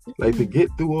 man. Like, to get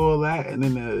through all that, and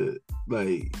then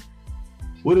like,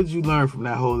 what did you learn from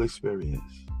that whole experience?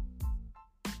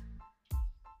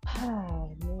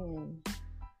 Oh man,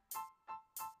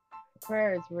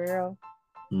 prayer is real.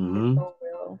 Mm-hmm. It's so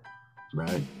real.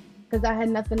 Right. Because I had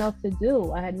nothing else to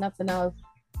do. I had nothing else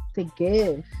to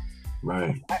give.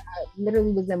 Right. I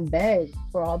literally was in bed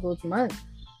for all those months.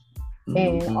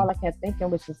 Mm-hmm. And all I kept thinking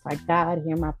was just like, God,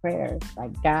 hear my prayers.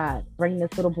 Like, God, bring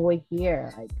this little boy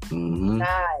here. Like,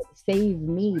 God, save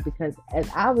me. Because as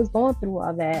I was going through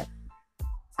all that,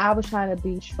 I was trying to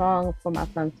be strong for my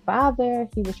son's father.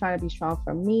 He was trying to be strong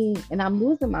for me. And I'm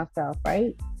losing myself,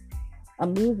 right?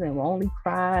 I'm losing. We'll only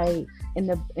cry in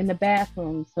the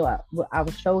bathroom. So I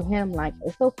would show him, like,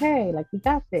 it's okay. Like, you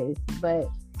got this. But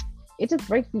it just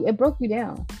breaks you. It broke you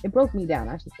down. It broke me down,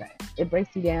 I should say. It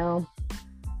breaks you down.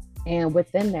 And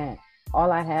within that,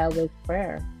 all I had was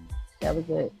prayer. That was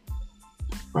it.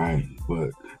 Right.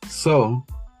 But so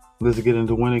let's get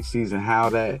into winning season, how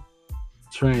that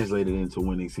translated into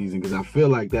winning season, because I feel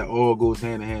like that all goes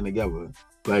hand in hand together.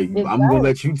 Like, I'm going to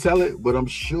let you tell it, but I'm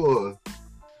sure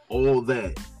all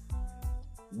that,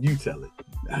 you tell it.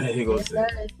 I ain't going to say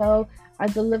it. So I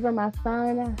deliver my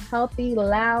son healthy,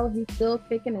 loud. He's still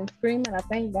kicking and screaming. I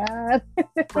thank God.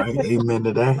 Right. Amen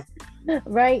to that.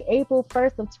 Right. April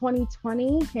 1st of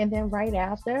 2020. And then right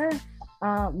after,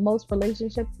 most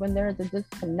relationships, when there's a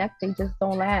disconnect, they just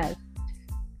don't last.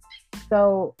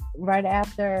 So right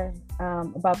after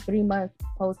about 3 months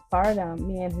postpartum,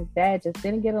 me and his dad just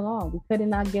didn't get along. We could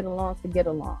not get along to get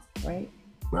along. Right.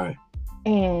 Right.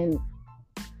 And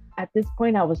at this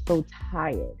point, I was so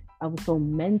tired. I was so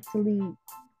mentally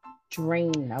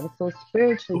drained. I was so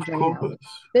spiritually drained. I was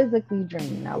physically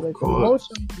drained. I was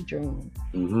emotionally drained.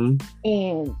 Mm-hmm.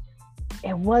 And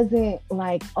it wasn't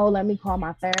like, oh, let me call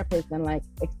my therapist and like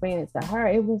explain it to her.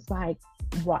 It was like,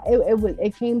 why?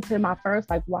 It came to my first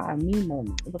like, why me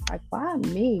moment. It was like, why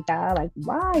me, God? Like,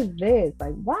 why this?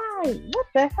 Like, why? What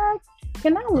the heck?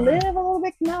 Can I live a little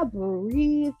bit? Can I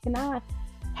breathe? Can I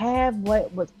have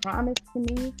what was promised to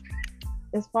me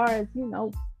as far as, you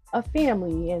know, a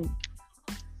family and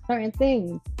certain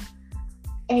things?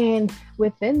 And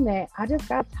within that, I just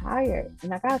got tired,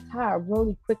 and I got tired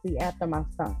really quickly after my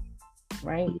son,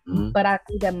 right? Mm-hmm. But I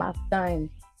knew that my son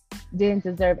didn't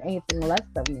deserve anything less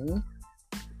of me.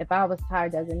 If I was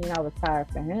tired, doesn't mean I was tired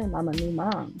for him. I'm a new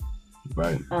mom.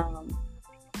 Right.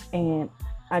 And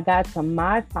I got to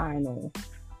my final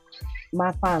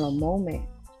moment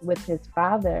with his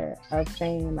father of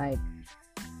saying, like,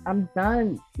 I'm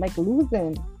done, like,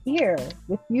 losing here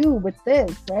with you, with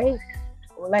this, right?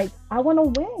 Like, I want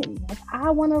to win. Like,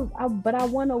 but I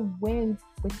want to win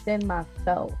within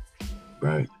myself.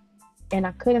 Right. And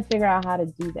I couldn't figure out how to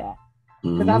do that.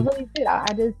 Because I really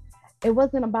did. It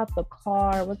wasn't about the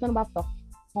car. It wasn't about the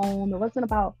home. It wasn't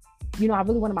about, you know, I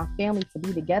really wanted my family to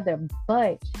be together,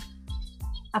 but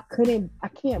I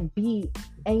can't be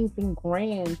anything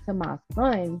grand to my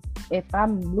son if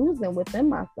I'm losing within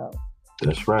myself.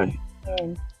 That's right.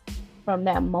 And from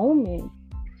that moment,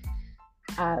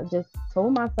 I just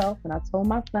told myself, and I told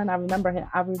my son, I remember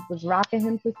I was rocking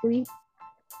him to sleep,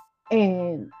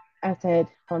 and I said,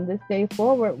 from this day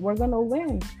forward, we're going to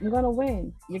win. We're going to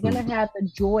win. You're going to have the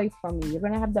joy from me. You're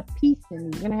going to have the peace in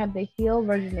me. You're going to have the healed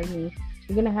version of me.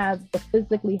 You're going to have the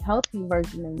physically healthy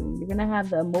version of me. You're going to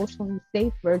have the emotionally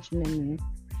safe version of me.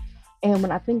 And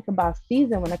when I think about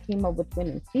season, when I came up with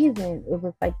winning season, it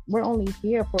was like, we're only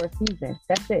here for a season.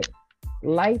 That's it.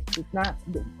 Life is not,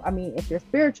 I mean, if you're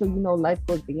spiritual, you know life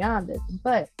goes beyond this.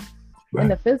 But in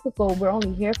the physical, we're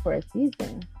only here for a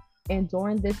season. And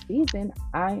during this season,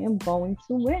 I am going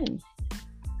to win.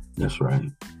 That's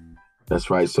right. That's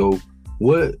right. So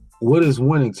what is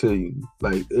winning to you?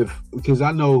 Like, because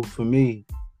I know for me,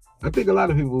 I think a lot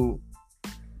of people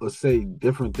will say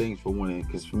different things for winning.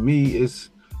 Because for me,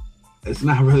 it's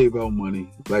not really about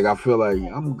money. Like I feel like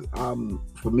I'm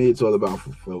for me it's all about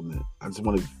fulfillment. I just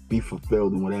want to be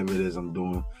fulfilled in whatever it is I'm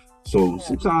doing. So Yeah.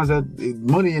 sometimes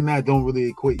money and that don't really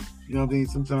equate. You know what I mean?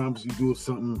 Sometimes you do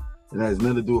something that has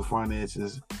nothing to do with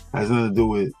finances, has nothing to do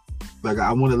with like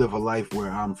I want to live a life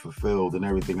where I'm fulfilled in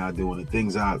everything I do and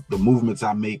the movements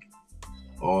I make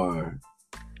are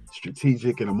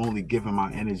strategic and I'm only giving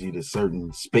my energy to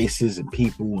certain spaces and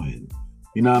people and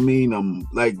you know what I mean?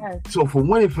 Like Yes. so for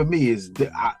winning for me is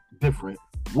different.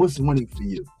 What's winning for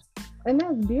you? And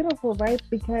that's beautiful, right?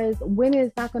 Because winning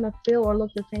is not going to feel or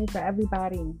look the same for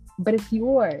everybody, but it's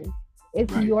yours.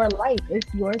 It's Right. your life.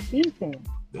 It's your season.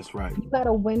 That's right. You got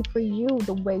to win for you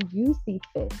the way you see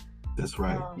fit. That's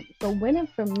right. So winning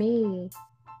for me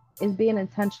is being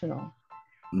intentional.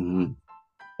 Mm-hmm.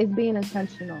 It's being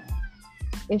intentional.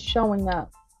 It's showing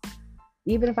up.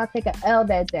 Even if I take an L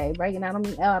that day, right? And I don't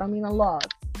mean L, I don't mean a loss.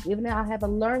 Even if I have a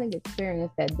learning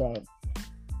experience that day,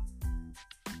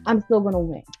 I'm still going to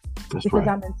win That's because right.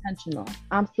 I'm intentional.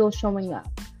 I'm still showing up.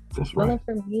 That's Winning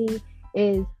right. for me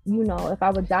is, if I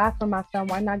would die for my son,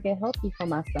 why not get healthy for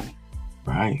my son?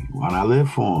 Right. Why not live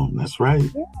for him? That's right.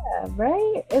 Yeah,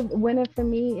 right? Winning for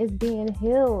me is being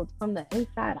healed from the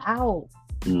inside out.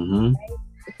 Mm-hmm.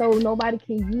 So nobody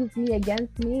can use me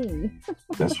against me.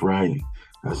 That's right.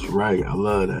 That's right. I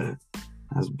love that.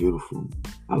 That's beautiful.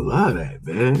 I love that,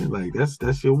 man. Like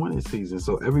that's your winning season.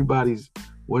 So everybody's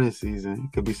winning season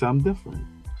could be something different.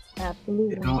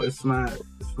 Absolutely. You know, it's not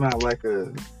like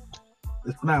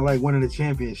winning a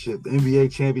championship. The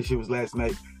NBA championship was last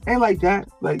night. Ain't like that.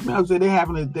 Like I'm saying,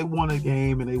 they won a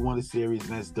game and they won a series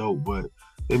and that's dope. But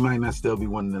they might not still be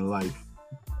winning in life.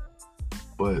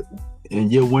 But in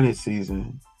your winning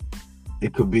season,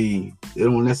 it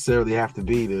don't necessarily have to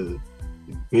be the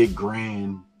big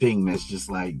grand thing that's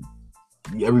just like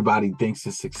everybody thinks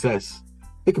is success.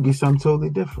 It could be something totally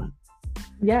different.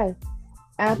 Yes,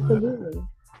 absolutely.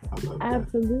 I love that.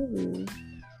 Absolutely.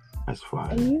 That's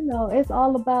fine. And it's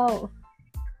all about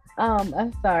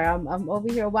I'm sorry, I'm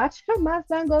over here watching my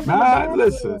son go to the Nah, bathroom.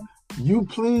 listen. You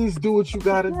please do what you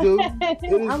gotta do. It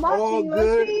is I'm all watching you,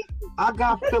 good. okay? I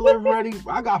got filler ready.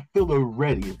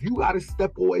 If you gotta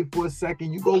step away for a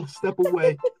second, you go step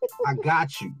away. I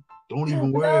got you. Don't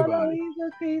even worry about it.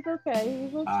 He's okay.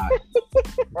 He's okay. All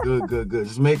right. Good.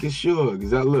 Just making sure.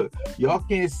 Because look, y'all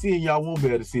can't see and y'all won't be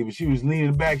able to see, but she was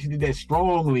leaning back. She did that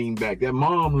strong lean back. That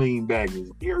mom lean back.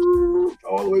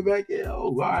 All the way back. Yeah. Oh,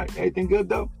 all right. Everything good,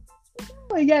 though?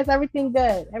 Yes, everything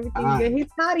good. Everything All good. right. He's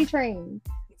potty trained.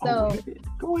 So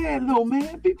go ahead, little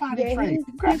man. Be potty trained. he's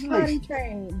Congratulations. potty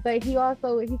trained. But he's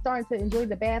starting to enjoy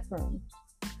the bathroom.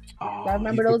 Oh, So I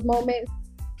remember those moments.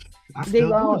 I still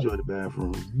do enjoy the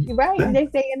bathroom. Right. They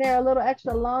stay in there a little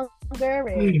extra longer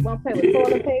and won't play with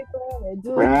toilet paper and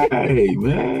do Right,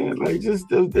 man. Like it's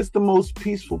the most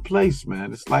peaceful place,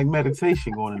 man. It's like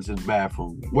meditation going into the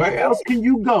bathroom. Where else can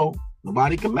you go?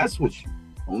 Nobody can mess with you.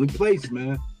 Only place,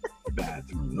 man. The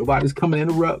bathroom. Nobody's coming to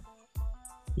interrupt.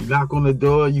 You knock on the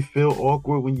door, you feel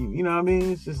awkward when you know what I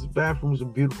mean? It's just the bathroom's a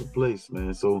beautiful place,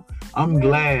 man. So I'm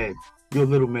glad your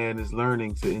little man is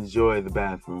learning to enjoy the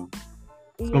bathroom.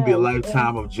 It's gonna be a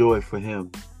lifetime of joy for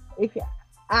him.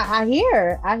 I hear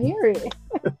it. I hear it.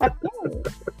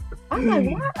 I'm like,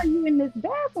 why are you in this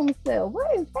bathroom still?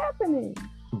 What is happening?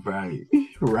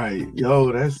 Right.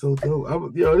 Yo, that's so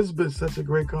dope. This has been such a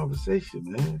great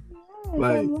conversation, man. Yes,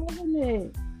 like, I'm loving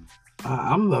it.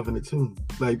 I'm loving it too.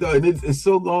 Like, and it's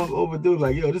so long overdue.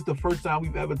 Like, this is the first time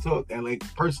we've ever talked, and like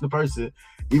person to person,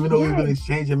 even though we've been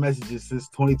exchanging messages since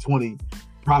 2020,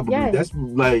 probably. That's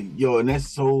like, and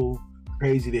that's so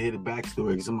crazy to hear the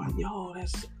backstory. Because I'm like,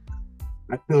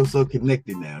 I feel so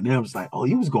connected now. Now I'm just like,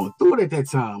 you was going through it at that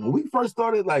time when we first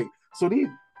started. Like, so these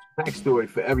backstory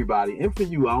for everybody and for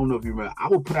you. I don't know if you remember. I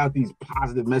would put out these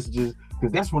positive messages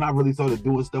because that's when I really started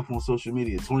doing stuff on social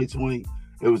media. 2020.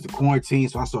 It was the quarantine,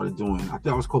 so I started doing. I think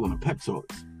I was calling them pep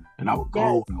talks, and I would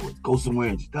go and I would go somewhere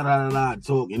and just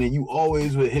talk, and then you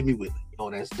always would hit me with,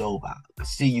 that's dope. I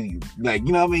see you. You like,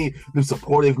 you know what I mean? The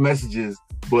supportive messages,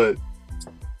 but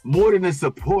more than the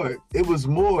support, it was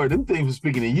more them things were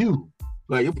speaking to you.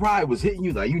 Like it probably was hitting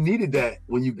you. Like you needed that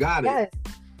when you got it,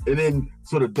 and then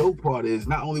so the dope part is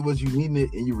not only was you needing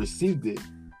it and you received it,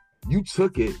 you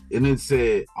took it and then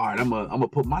said, all right, I'm gonna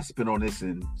put my spin on this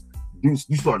and. You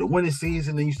started winning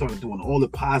season, and you started doing all the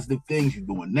positive things you're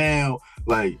doing now.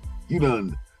 Like you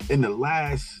done in the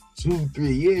last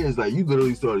 2-3 years, like you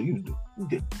literally started. You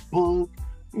did book,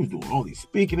 you was doing all these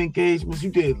speaking engagements.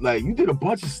 You did a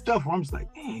bunch of stuff. Where I'm just like,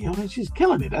 man, she's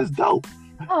killing it. That's dope.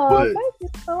 Thank you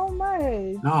so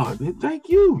much. No, thank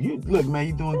you. You look, man,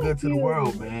 you're doing good to the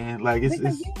world, man. Like it's you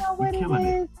know what killing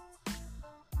it.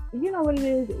 you know what it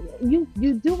is. You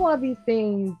do all these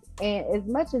things, and as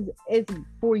much as it's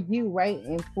for you, right,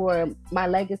 and for my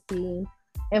legacy,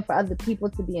 and for other people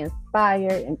to be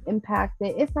inspired and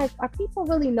impacted, it's like, are people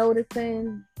really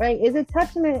noticing? Right? Is it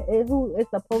touching who it's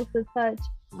supposed to touch?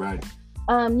 Right.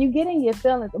 You get in your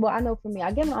feelings. Well, I know for me,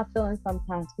 I get in my feelings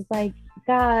sometimes. It's like,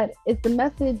 God, is the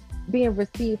message being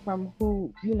received from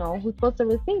who's supposed to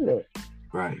receive it?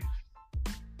 Right.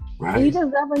 And you Right.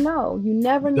 just never know. You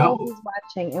never know No. who's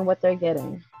watching and what they're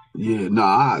getting. Yeah.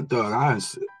 No. Dog.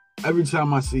 Every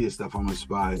time I see your stuff, I'm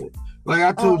inspired. Like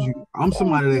I told you, Oh, I'm thank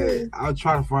somebody that you. I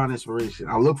try to find inspiration.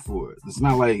 I look for it. It's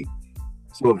not like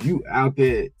so if you out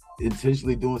there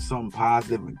intentionally doing something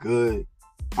positive and good,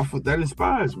 I feel that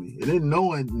inspires me. And then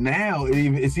knowing now,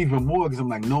 it's even more because I'm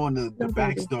like knowing the No,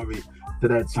 baby. backstory to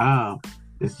that time.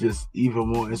 It's just even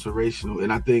more inspirational.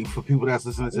 And I think for people that's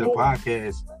listening to the Yeah.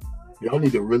 podcast, y'all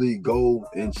need to really go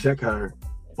and check her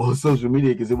on social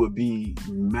media because it would be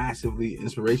massively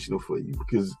inspirational for you.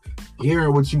 Because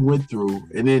hearing what you went through,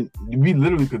 and then we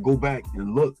literally could go back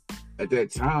and look at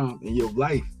that time in your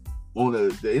life on the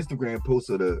Instagram post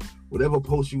or the whatever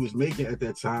post you was making at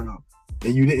that time,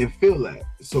 and you didn't feel that.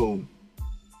 So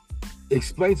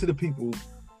explain to the people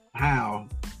how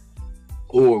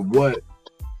or what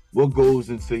goes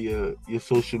into your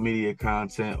social media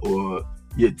content or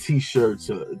your t-shirts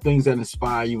or things that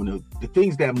inspire you and the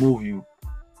things that move you,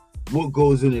 what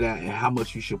goes into that and how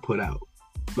much you should put out.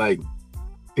 Like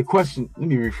the question, let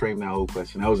me reframe that whole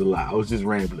question. That was a lot. I was just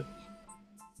rambling.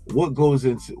 What goes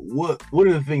into what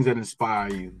are the things that inspire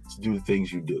you to do the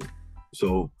things you do?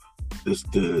 So this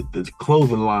the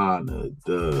clothing line,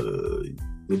 the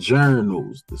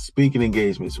journals, the speaking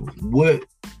engagements, where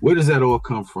does that all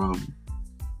come from?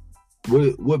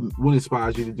 What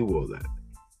inspires you to do all that?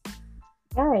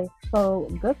 Okay, so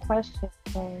good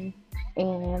question.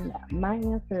 And my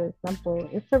answer is simple.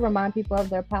 It's to remind people of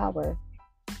their power.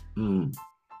 Mm,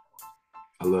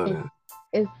 I love It's, that.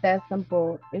 it's that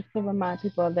simple. It's to remind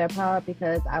people of their power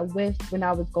because I wish when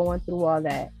I was going through all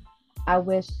that, I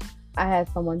wish I had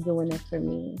someone doing this for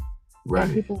me. And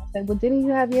Right. people would say, well, didn't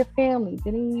you have your family?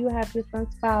 Didn't you have your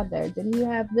son's father? Didn't you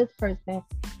have this person?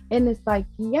 And it's like,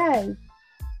 yes,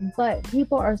 but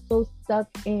people are so stuck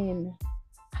in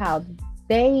how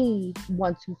they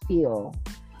want to feel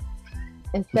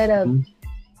instead of Mhm.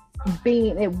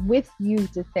 being it with you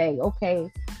to say,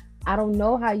 okay, I don't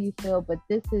know how you feel, but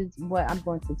this is what I'm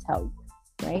going to tell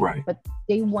you, right? Right. But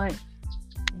they want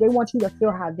you to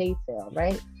feel how they feel,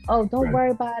 right? Oh, don't Right.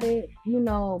 worry about it.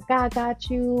 God got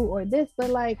you or this, but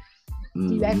like, do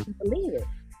you Hmm. actually believe it,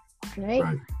 right?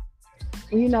 Right.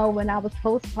 When I was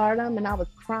postpartum and I was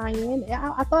crying,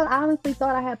 I honestly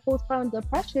thought I had postpartum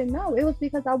depression. No, it was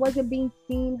because I wasn't being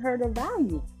seen, heard, or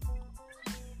valued.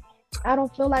 I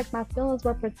don't feel like my feelings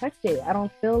were protected. I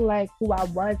don't feel like who I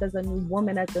was as a new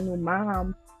woman, as a new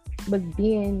mom, was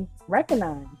being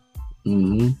recognized.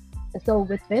 Hmm. And so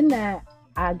within that,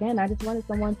 I just wanted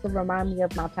someone to remind me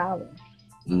of my power.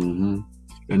 Hmm.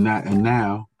 And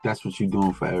now that's what you're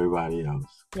doing for everybody else.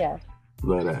 Yes,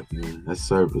 Love that, man. That's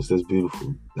service. That's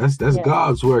beautiful. That's yes.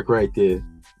 God's work right there.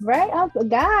 Right?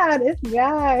 God, it's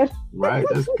God. Right?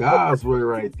 That's God's work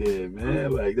right there,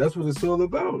 man. Like that's what it's all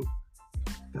about.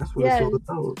 That's what it's all Yes,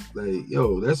 about. Like,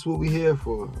 yo, that's what we here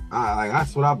for.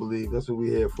 That's what I believe. That's what we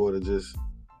here for, to just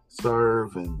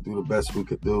serve and do the best we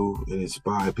could do and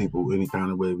inspire people any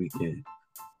kind of way we can.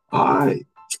 All right.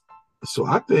 So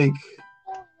I think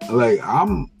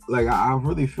I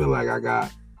really feel like I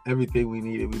got everything we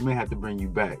needed. We may have to bring you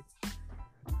back.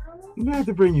 We may have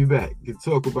to bring you back to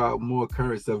talk about more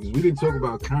current stuff because we didn't talk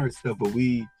about current stuff, but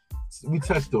we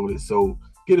touched on it. So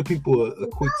give the people a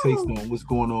quick taste on what's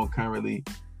going on currently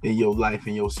in your life,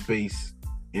 in your space,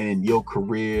 and your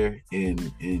career, and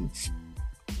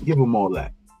give them all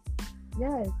that.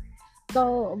 yes.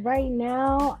 So right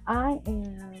now, I'm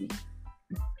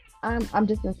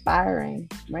just inspiring,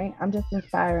 right? I'm just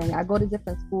inspiring. I go to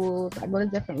different schools. I go to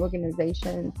different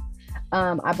organizations.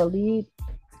 I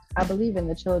believe in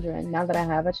the children. Now that I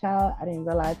have a child, I didn't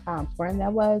realize how important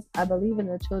that was. I believe in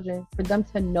the children for them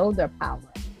to know their power.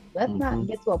 Let's Mm-hmm. not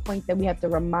get to a point that we have to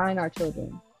remind our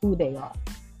children who they are.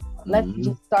 Let's Mm-hmm.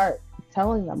 just start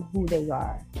telling them who they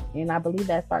are. And I believe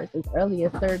that starts as early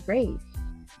as third grade,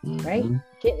 right?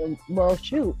 Mm-hmm. Well,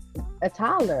 shoot, a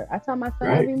toddler. I tell my son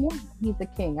Right. every morning he's a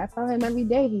king. I tell him every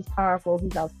day he's powerful,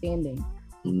 he's outstanding,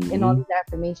 and all Mm-hmm. these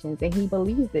affirmations, and he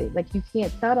believes it. Like you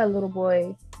can't tell that little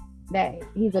boy that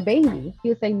he's a baby.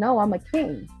 He'll say, "No, I'm a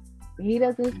king." He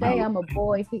doesn't say I'm a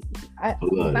boy. I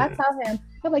love If I that. tell him,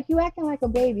 I'm like, "You acting like a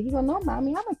baby." He go, "No,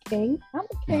 mommy, I'm a king. I'm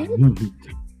a king."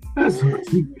 That's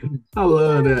I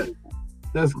love that.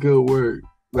 That's good work.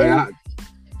 Like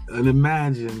and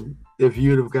imagine if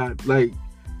you'd have got like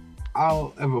I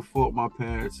don't ever fault my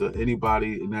parents or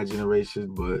anybody in that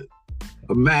generation, but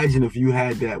imagine if you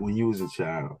had that when you was a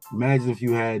child. Imagine if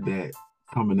you had that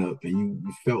coming up and you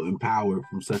felt empowered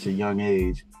from such a young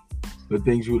age, the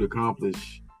things you would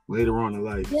accomplish later on in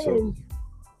life. Yes. So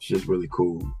it's just really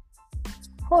cool.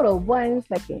 Hold on 1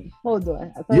 second. Hold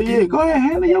on. Yeah, go ahead,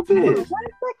 handle your biz. 1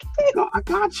 second. I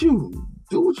got you.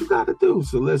 Do what you got to do.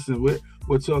 So listen,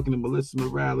 we're talking to Melissa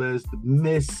Morales. The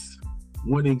Miss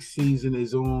winning season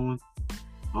is on.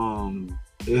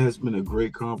 It has been a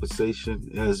great conversation.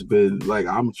 It has been like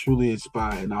I'm truly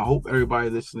inspired, and I hope everybody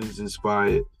listening is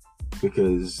inspired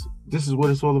because this is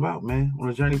what it's all about, man. On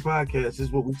the Journey Podcast, this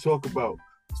is what we talk about.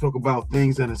 Talk about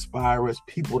things that inspire us,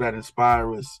 people that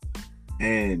inspire us,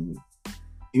 and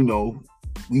you know,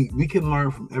 we can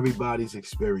learn from everybody's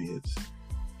experience.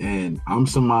 And I'm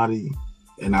somebody,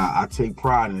 and I take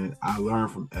pride in it. I learn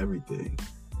from everything.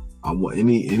 I want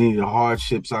any of the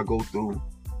hardships I go through,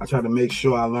 I try to make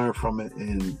sure I learn from it,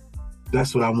 and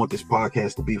that's what I want this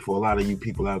podcast to be for a lot of you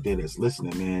people out there that's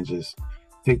listening, man. Just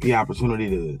take the opportunity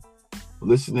to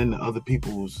listen to other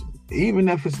people's, even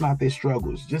if it's not their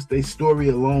struggles, just their story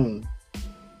alone.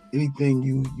 Anything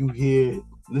you hear,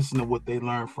 listen to what they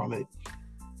learn from it,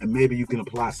 and maybe you can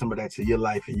apply some of that to your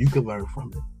life, and you can learn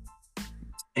from it.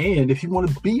 And if you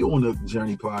want to be on the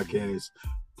Journey Podcast,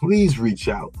 please reach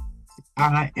out.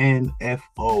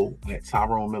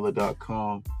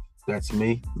 info@tyronemiller.com. That's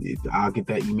me. I'll get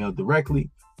that email directly,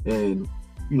 and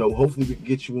hopefully we can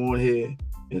get you on here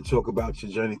and talk about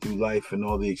your journey through life and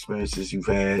all the experiences you've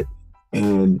had.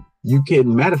 And you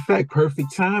can, matter of fact,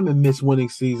 perfect time in Miss Winning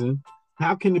Season.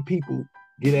 How can the people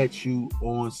get at you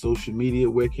on social media?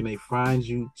 Where can they find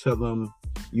you? Tell them,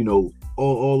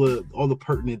 all the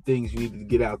pertinent things you need to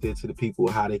get out there to the people,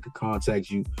 how they could contact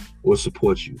you or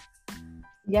support you.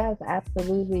 Yes,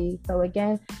 absolutely. So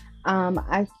again,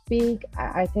 I take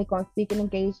on speaking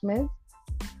engagements.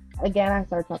 Again, I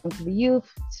start talking to the youth,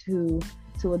 to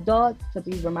adults, to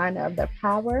be reminded of their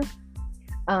power.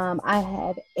 I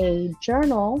have a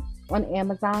journal on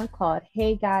Amazon called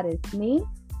Hey God It's Me,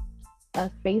 a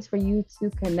space for you to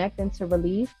connect and to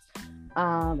release.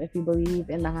 If you believe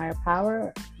in the higher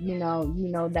power, you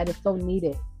know that is so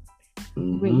needed.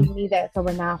 Mm-hmm. We need that so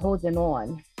we're not holding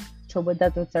on to what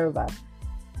doesn't serve us.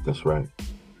 That's right.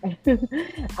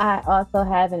 I also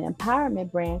have an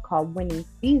empowerment brand called Winning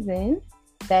Season.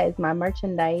 That is my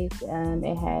merchandise.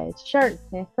 It has shirts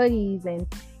and hoodies, and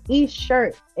each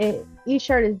shirt is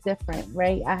different,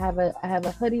 right? I have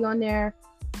a hoodie on there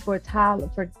for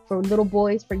little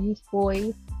boys, for youth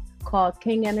boys, called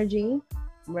King Energy,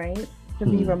 right? To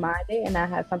be reminded. And I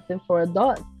have something for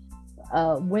adults,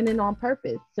 winning on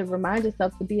purpose, to remind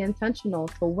yourself to be intentional,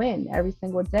 to win every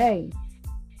single day.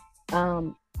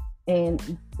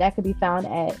 And that could be found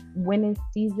at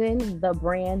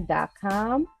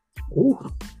winningseasonthebrand.com. Ooh,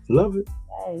 love it.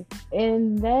 Yes.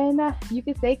 And then you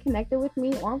can stay connected with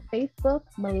me on Facebook,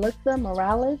 Melissa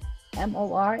Morales,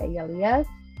 Morales.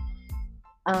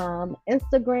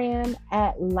 Instagram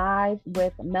at Live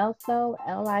with Melso,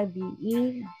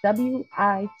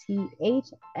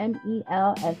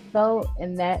 LIVEWITHMELSO,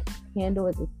 and that handle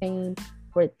is the same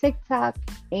for TikTok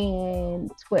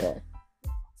and Twitter.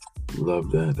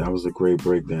 Love that. That was a great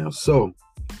breakdown. So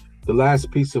the last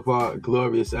piece of our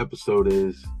glorious episode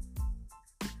is,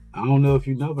 I don't know if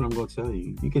you know, but I'm going to tell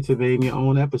you. You get to name your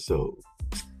own episode.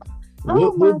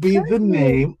 What will be the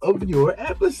name of your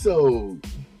episode?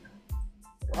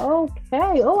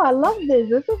 Okay. Oh, I love this.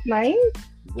 This is nice.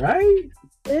 Right?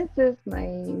 This is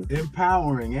nice.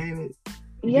 Empowering, ain't it?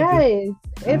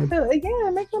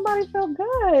 It makes somebody feel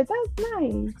good. That's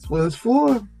nice. That's what it's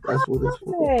for. That's what it's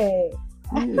for.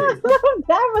 Yeah. I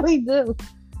really do.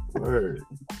 Word.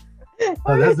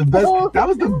 Oh, that's the best. That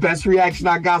was the best reaction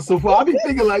I got so far. I be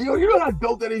thinking like, you know how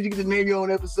dope that is? You get to name your own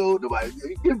episode.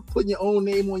 You can put your own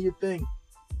name on your thing.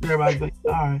 Everybody's like,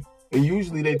 all right. And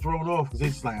usually they throw it off because they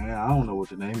just like, I don't know what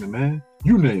to name it, man.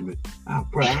 You name it. I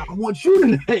want you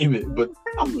to name it. But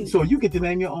so you get to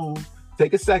name your own.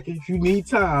 Take a second. If you need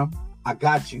time, I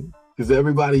got you. Because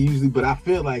everybody usually, but I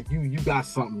feel like you got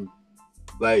something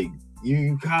like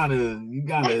you gotta, you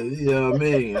know what I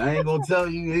mean? I ain't gonna tell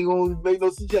you, ain't gonna make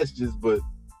no suggestions, but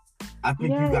I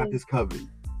think you got this covered.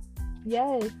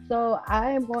 Yes. So I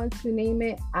am going to name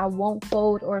it I Won't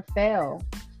Fold or Fail.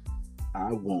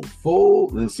 I won't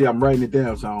fold. And see, I'm writing it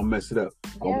down so I don't mess it up.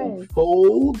 Yes. I won't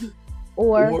fold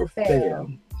or fail.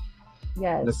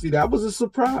 Yes. Now, see, that was a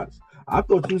surprise. I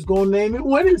thought you was gonna name it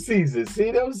Winning Season.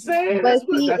 See what I'm saying? That's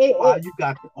why you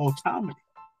got the autonomy.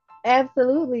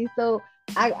 Absolutely. So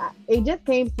it just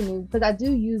came to me because I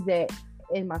do use it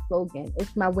in my slogan.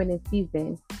 It's my winning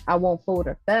season. I won't fold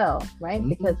or fail, right?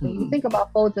 Because when you think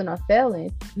about folding or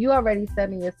failing, you already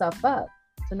setting yourself up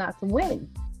to not to win.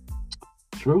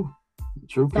 True.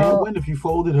 Can't win if you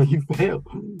folded or you fail.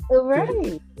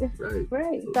 Right.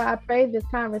 So I pray this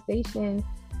conversation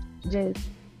just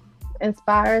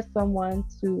inspires someone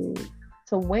to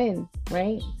win,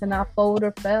 right? To not fold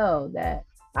or fail. That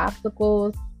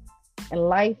obstacles in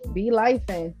life be life,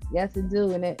 and yes, it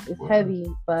do, and it's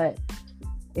heavy. But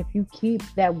if you keep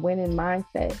that winning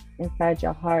mindset inside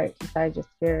your heart, inside your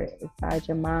spirit, inside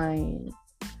your mind,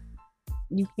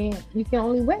 you can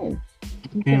only win.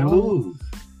 You can't lose.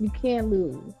 You can't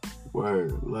lose.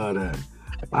 Word, love that.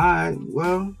 All right,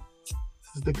 well,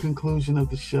 this is the conclusion of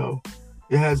the show.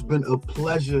 It has been a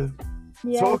pleasure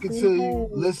talking to you,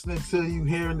 listening to you,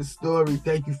 hearing the story.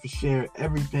 Thank you for sharing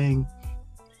everything.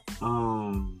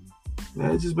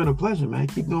 It's just been a pleasure, man.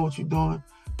 Keep doing what you're doing.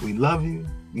 We love you.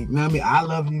 You know what I mean? I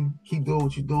love you. Keep doing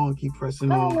what you're doing. Keep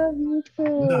pressing on. I love you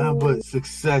too. Nothing but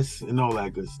success and all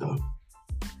that good stuff.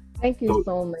 Thank you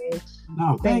so much.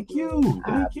 No, thank you.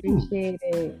 I appreciate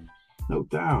it. No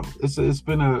doubt. It's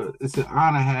an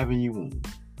honor having you on.